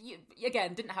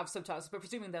 again, didn't have subtitles, but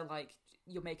presuming they're like,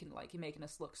 you're making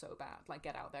us look so bad. Like,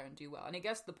 get out there and do well. And it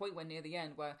gets to the point where near the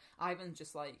end where Ivan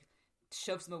just like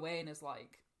shoves him away and is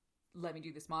like, "Let me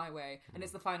do this my way," and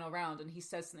it's the final round, and he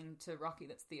says something to Rocky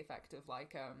that's the effect of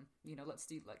like, you know, let's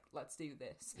do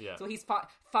this. Yeah. So he's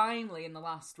finally in the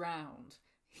last round,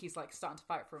 he's like starting to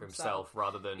fight for himself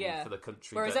rather than for the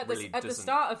country. Whereas at the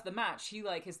start of the match, he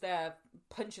like is there,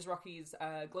 punches Rocky's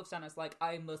gloves down, and is like,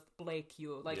 "I must break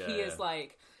you." Like he is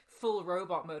like full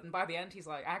robot mode, and by the end, he's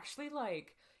like, actually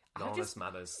like. None of this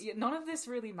matters. None of this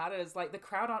really matters. Like, the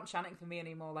crowd aren't chanting for me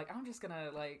anymore. Like, I'm just gonna,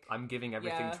 like... I'm giving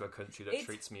everything to a country that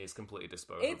treats me as completely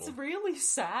disposable. It's really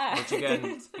sad. Which,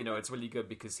 again, you know, it's really good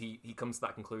because he comes to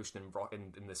that conclusion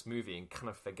in this movie and kind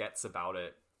of forgets about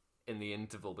it in the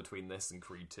interval between this and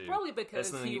Creed 2. Probably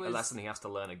because a lesson he has to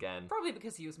learn again. Probably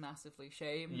because he was massively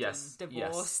shamed and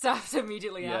divorced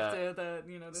immediately after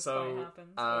this fight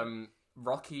happened.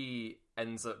 Rocky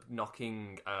ends up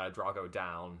knocking Drago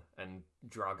down, and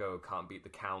Drago can't beat the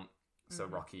count, so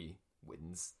Rocky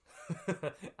wins,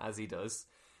 as he does.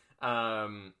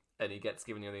 And he gets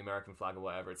given the American flag or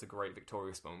whatever. It's a great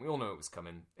victorious moment. We all know it was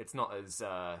coming. It's not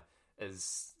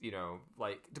as you know,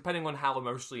 like, depending on how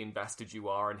emotionally invested you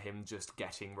are in him just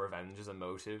getting revenge as a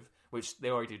motive, which they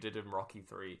already did in Rocky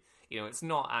 3, you know, it's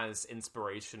not as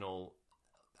inspirational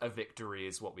a victory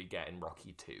as what we get in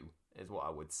Rocky 2. Is what I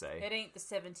would say. It ain't the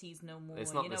 70s no more.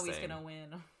 It's not he's gonna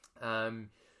win.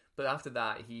 But after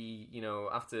that, he, you know,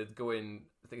 after going,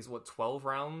 I think it's 12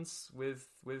 rounds with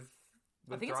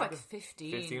I think Drago? It's like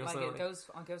 15 or like something. it goes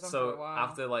on So for a while.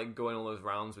 after like going all those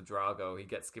rounds with Drago, he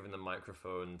gets given the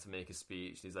microphone to make a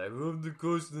speech. He's like, "Over the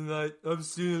course of the night, I've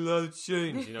seen a lot of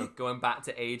change." You know, going back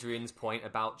to Adrian's point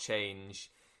about change,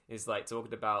 is like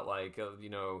talking about like you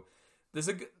know,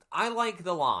 I like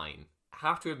the line.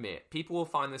 Have to admit, people will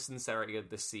find the sincerity of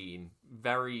the scene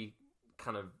very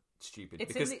kind of stupid.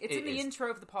 It's because in the intro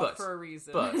of the pod for a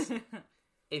reason. But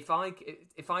if I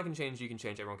can change, you can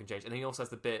change. Everyone can change. And he also has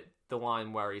the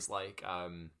line where he's like,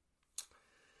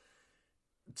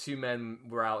 "Two men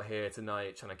were out here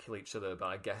tonight trying to kill each other, but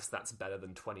I guess that's better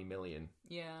than 20 million."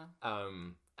 Yeah.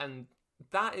 And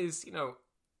that is, you know,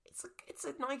 it's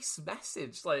a nice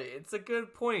message. Like, it's a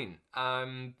good point.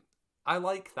 I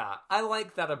like that. I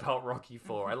like that about Rocky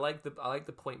 4. I like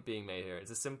the point being made here.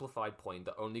 It's a simplified point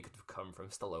that only could have come from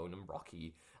Stallone and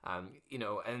Rocky. You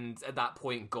know, and at that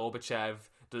point, Gorbachev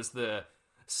does the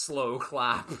slow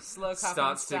clap,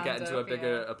 starts to get into a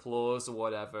bigger applause or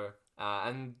whatever.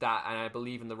 And I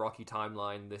believe in the Rocky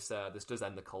timeline, this does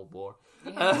end the Cold War.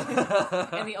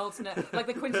 Yeah. In the alternate, like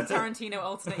the Quentin Tarantino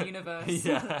alternate universe.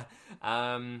 Yeah.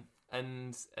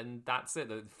 And that's it.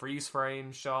 The freeze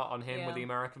frame shot on him with the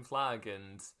American flag,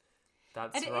 and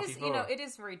that's Rocky IV. You know, it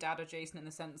is very dad adjacent in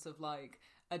the sense of like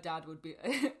a dad would be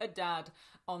a dad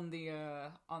on the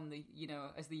you know,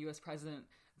 as the US president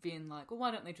being like, "Well,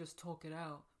 why don't they just talk it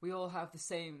out? We all have the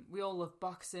same. We all love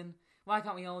boxing. Why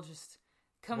can't we all just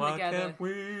come together? Why can't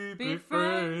we be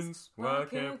friends? Why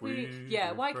can't we?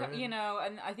 Yeah, why can't, you know?"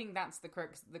 And I think that's the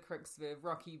crux of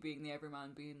Rocky being the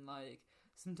everyman, being like,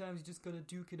 sometimes you just gotta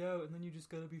duke it out, and then you just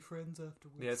gotta be friends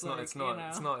afterwards. Yeah, it's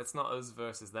not us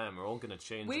versus them. We're all gonna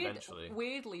change eventually.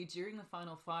 Weirdly, during the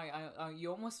final fight, you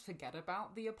almost forget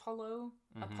about the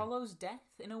Apollo's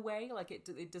death in a way. Like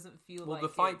it doesn't feel like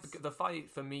the fight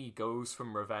for me goes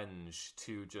from revenge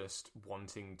to just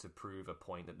wanting to prove a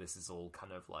point that this is all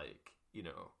kind of like, you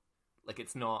know, like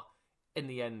it's not. In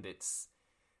the end,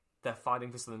 they're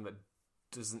fighting for something that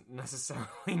doesn't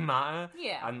necessarily matter.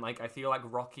 Yeah. And like I feel like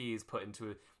Rocky is put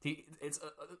into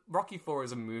Rocky 4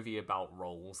 is a movie about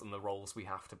roles and the roles we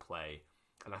have to play.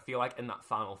 And I feel like in that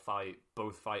final fight,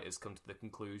 both fighters come to the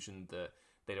conclusion that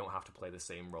they don't have to play the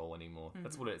same role anymore. Mm-hmm.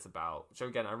 That's what it's about. So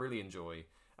again, I really enjoy.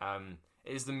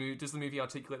 Does the movie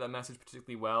articulate that message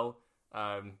particularly well?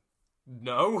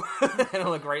 No, in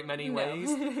a great many ways,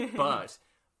 but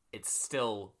it's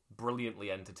still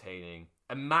brilliantly entertaining,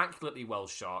 immaculately well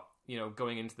shot.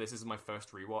 going into this is my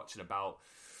first rewatch in about,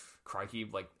 crikey,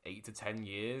 like 8 to 10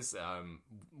 years.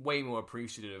 Way more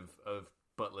appreciative of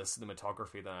Butler's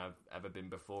cinematography than I've ever been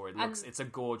before. It's a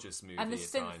gorgeous movie. And the at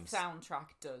synth times. soundtrack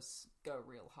does go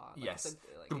real hard. Like, Yes. It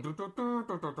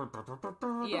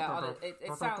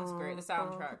sounds great. The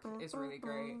soundtrack is really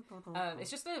great. It's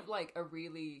just a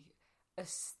really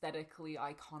aesthetically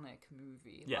iconic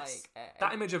movie. Yes, like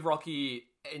that image of Rocky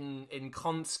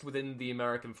encompassed within the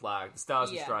American flag, the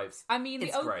Stars and Stripes. I mean,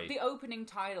 it's great. The opening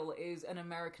title is an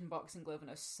American boxing glove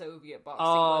and a Soviet boxing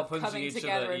glove coming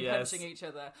together and punching each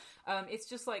other. It's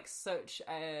just like such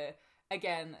a...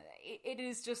 Again, it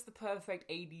is just the perfect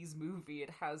 80s movie. It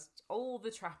has all the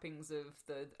trappings of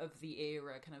the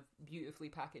era kind of beautifully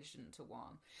packaged into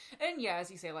one. And yeah,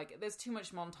 as you say, like, there's too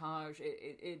much montage.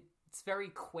 It's very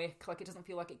quick. Like, it doesn't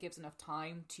feel like it gives enough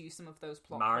time to some of those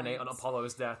plot Marinate points. on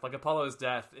Apollo's death. Like, Apollo's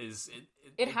death is...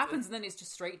 It happens and then it's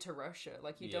just straight to Russia.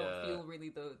 Like, you don't feel really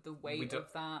the weight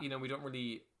of that. We don't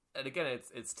really... And again,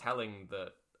 it's telling that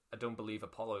I don't believe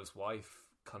Apollo's wife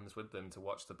comes with them to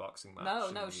watch the boxing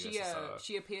match. No,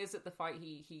 she appears at the fight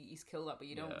he's killed at, but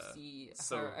you don't see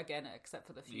her again except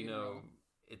for the funeral.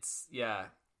 It's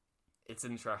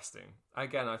interesting.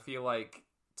 Again, I feel like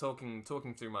talking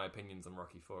through my opinions on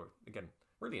Rocky IV, again,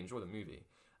 really enjoy the movie.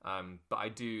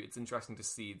 But it's interesting to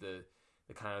see the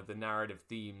kind of the narrative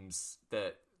themes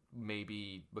that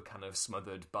maybe were kind of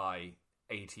smothered by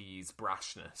 80s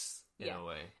brashness in a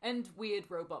way. And weird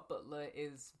robot Butler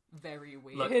is very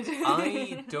weird. Look,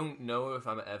 I don't know if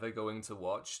I'm ever going to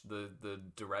watch the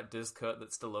director's cut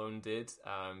that Stallone did,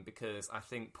 because I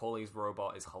think Paulie's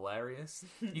robot is hilarious.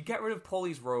 You get rid of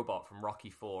Paulie's robot from Rocky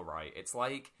IV, right? It's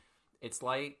like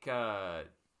I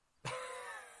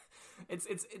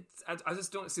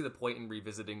just don't see the point in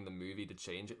revisiting the movie to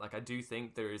change it. Like, I do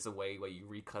think there is a way where you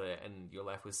recut it and you're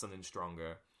left with something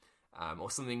stronger, or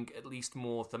something at least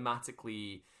more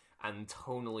thematically and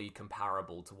tonally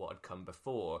comparable to what had come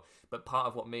before. But part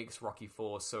of what makes Rocky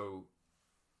IV so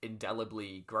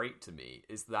indelibly great to me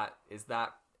is that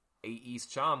 80s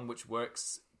charm which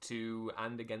works to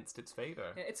and against its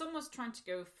favour. Yeah, it's almost trying to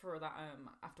go for that,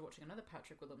 after watching another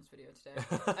Patrick Williams video today,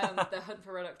 the Hunt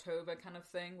for Red October kind of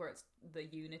thing, where it's the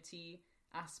unity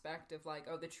aspect of like,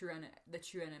 the true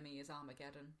enemy is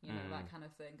Armageddon, that kind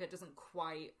of thing. It doesn't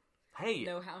quite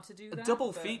know how to do that.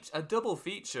 A double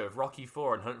feature of Rocky IV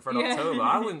and Hunt for Red October.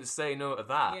 I wouldn't say no to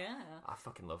that. Yeah. I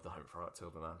fucking love the Hunt for Red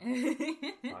October, man.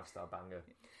 5-star banger.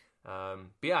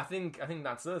 But yeah, I think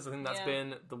that's us. I think that's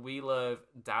been the We Love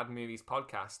Dad Movies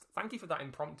podcast. Thank you for that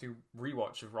impromptu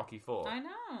rewatch of Rocky IV. I know.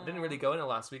 I didn't really go into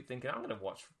last week thinking I'm going to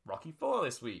watch Rocky IV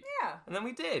this week. Yeah. And then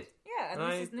we did. Yeah. And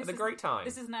I had a great time.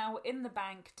 This is now in the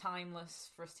bank,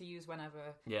 timeless, for us to use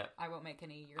whenever. Yeah. I won't make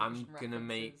any Eurovision I'm going to references.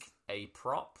 make a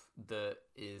prop that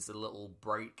is a little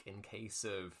break in case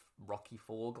of Rocky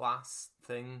IV glass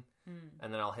thing.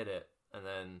 And then I'll hit it. And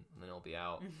then it'll be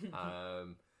out.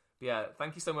 But yeah,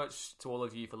 thank you so much to all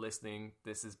of you for listening.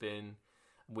 This has been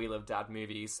We Love Dad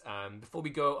Movies. Before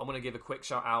we go, I want to give a quick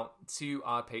shout out to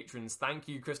our patrons. Thank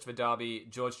you, Christopher Darby,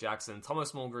 George Jackson,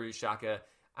 Thomas Mulgrew, Shaka,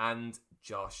 and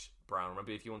Josh Brown.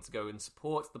 Remember, if you want to go and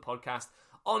support the podcast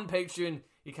on Patreon,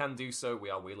 you can do so.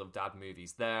 We are We Love Dad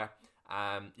Movies there.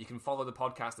 You can follow the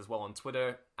podcast as well on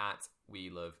Twitter at We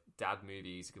Love Dad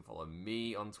Movies. You can follow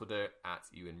me on Twitter at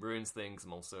Ewan Ruins Things.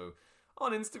 I'm also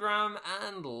on Instagram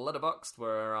and Letterboxd,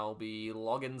 where I'll be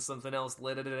logging something else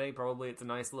later today. Probably it's a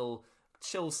nice little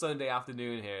chill Sunday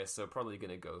afternoon here, so probably going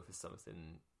to go for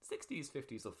something 60s,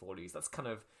 50s, or 40s. That's kind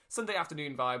of Sunday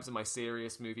afternoon vibes in my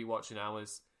serious movie watching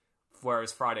hours,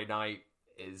 whereas Friday night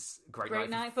is a great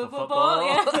night for football.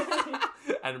 Yeah.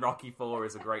 And Rocky IV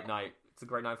is a great night. It's a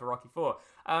great night for Rocky IV.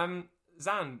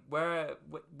 Zan, where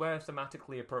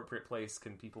thematically appropriate place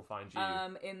can people find you?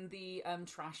 In the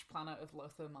trash planet of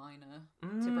Lotho Minor,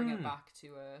 to bring it back to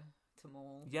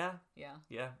Maul. Yeah.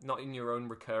 Not in your own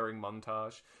recurring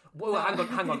montage. Well, No.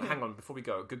 hang on. Before we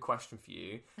go, good question for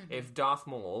you. If Darth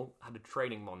Maul had a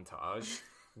training montage,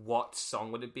 what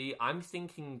song would it be? I'm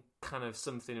thinking kind of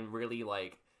something really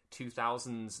like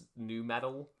 2000s nu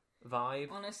metal vibe.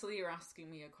 Honestly, you're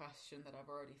asking me a question that I've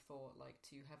already thought like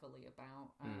too heavily about.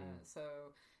 So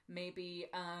maybe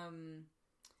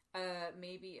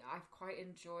I've quite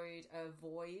enjoyed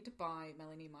Void by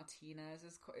Melanie Martinez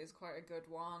is quite a good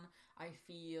one. I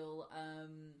feel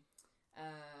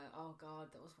oh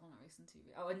god, that was one I listened to.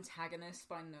 Antagonist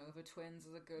by Nova Twins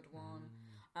is a good one.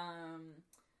 I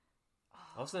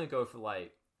was gonna go for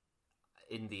like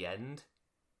In the End.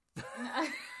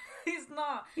 He's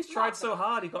not. He's tried so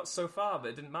hard. He got so far, but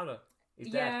it didn't matter.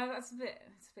 He's dead. Yeah, it's a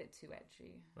bit too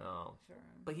edgy. Oh, Sure.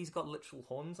 but he's got literal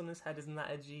horns on his head. Isn't that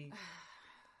edgy?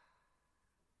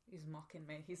 He's mocking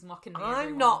me. He's mocking me. I'm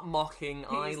everyone. not mocking.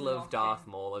 I He's love mocking. Darth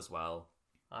Maul as well.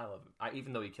 I love him.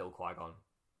 Even though he killed Qui-Gon.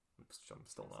 I'm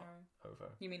still not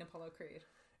over. You mean Apollo Creed?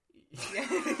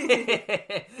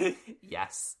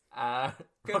 Yes.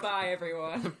 Goodbye,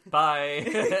 everyone.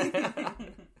 Bye.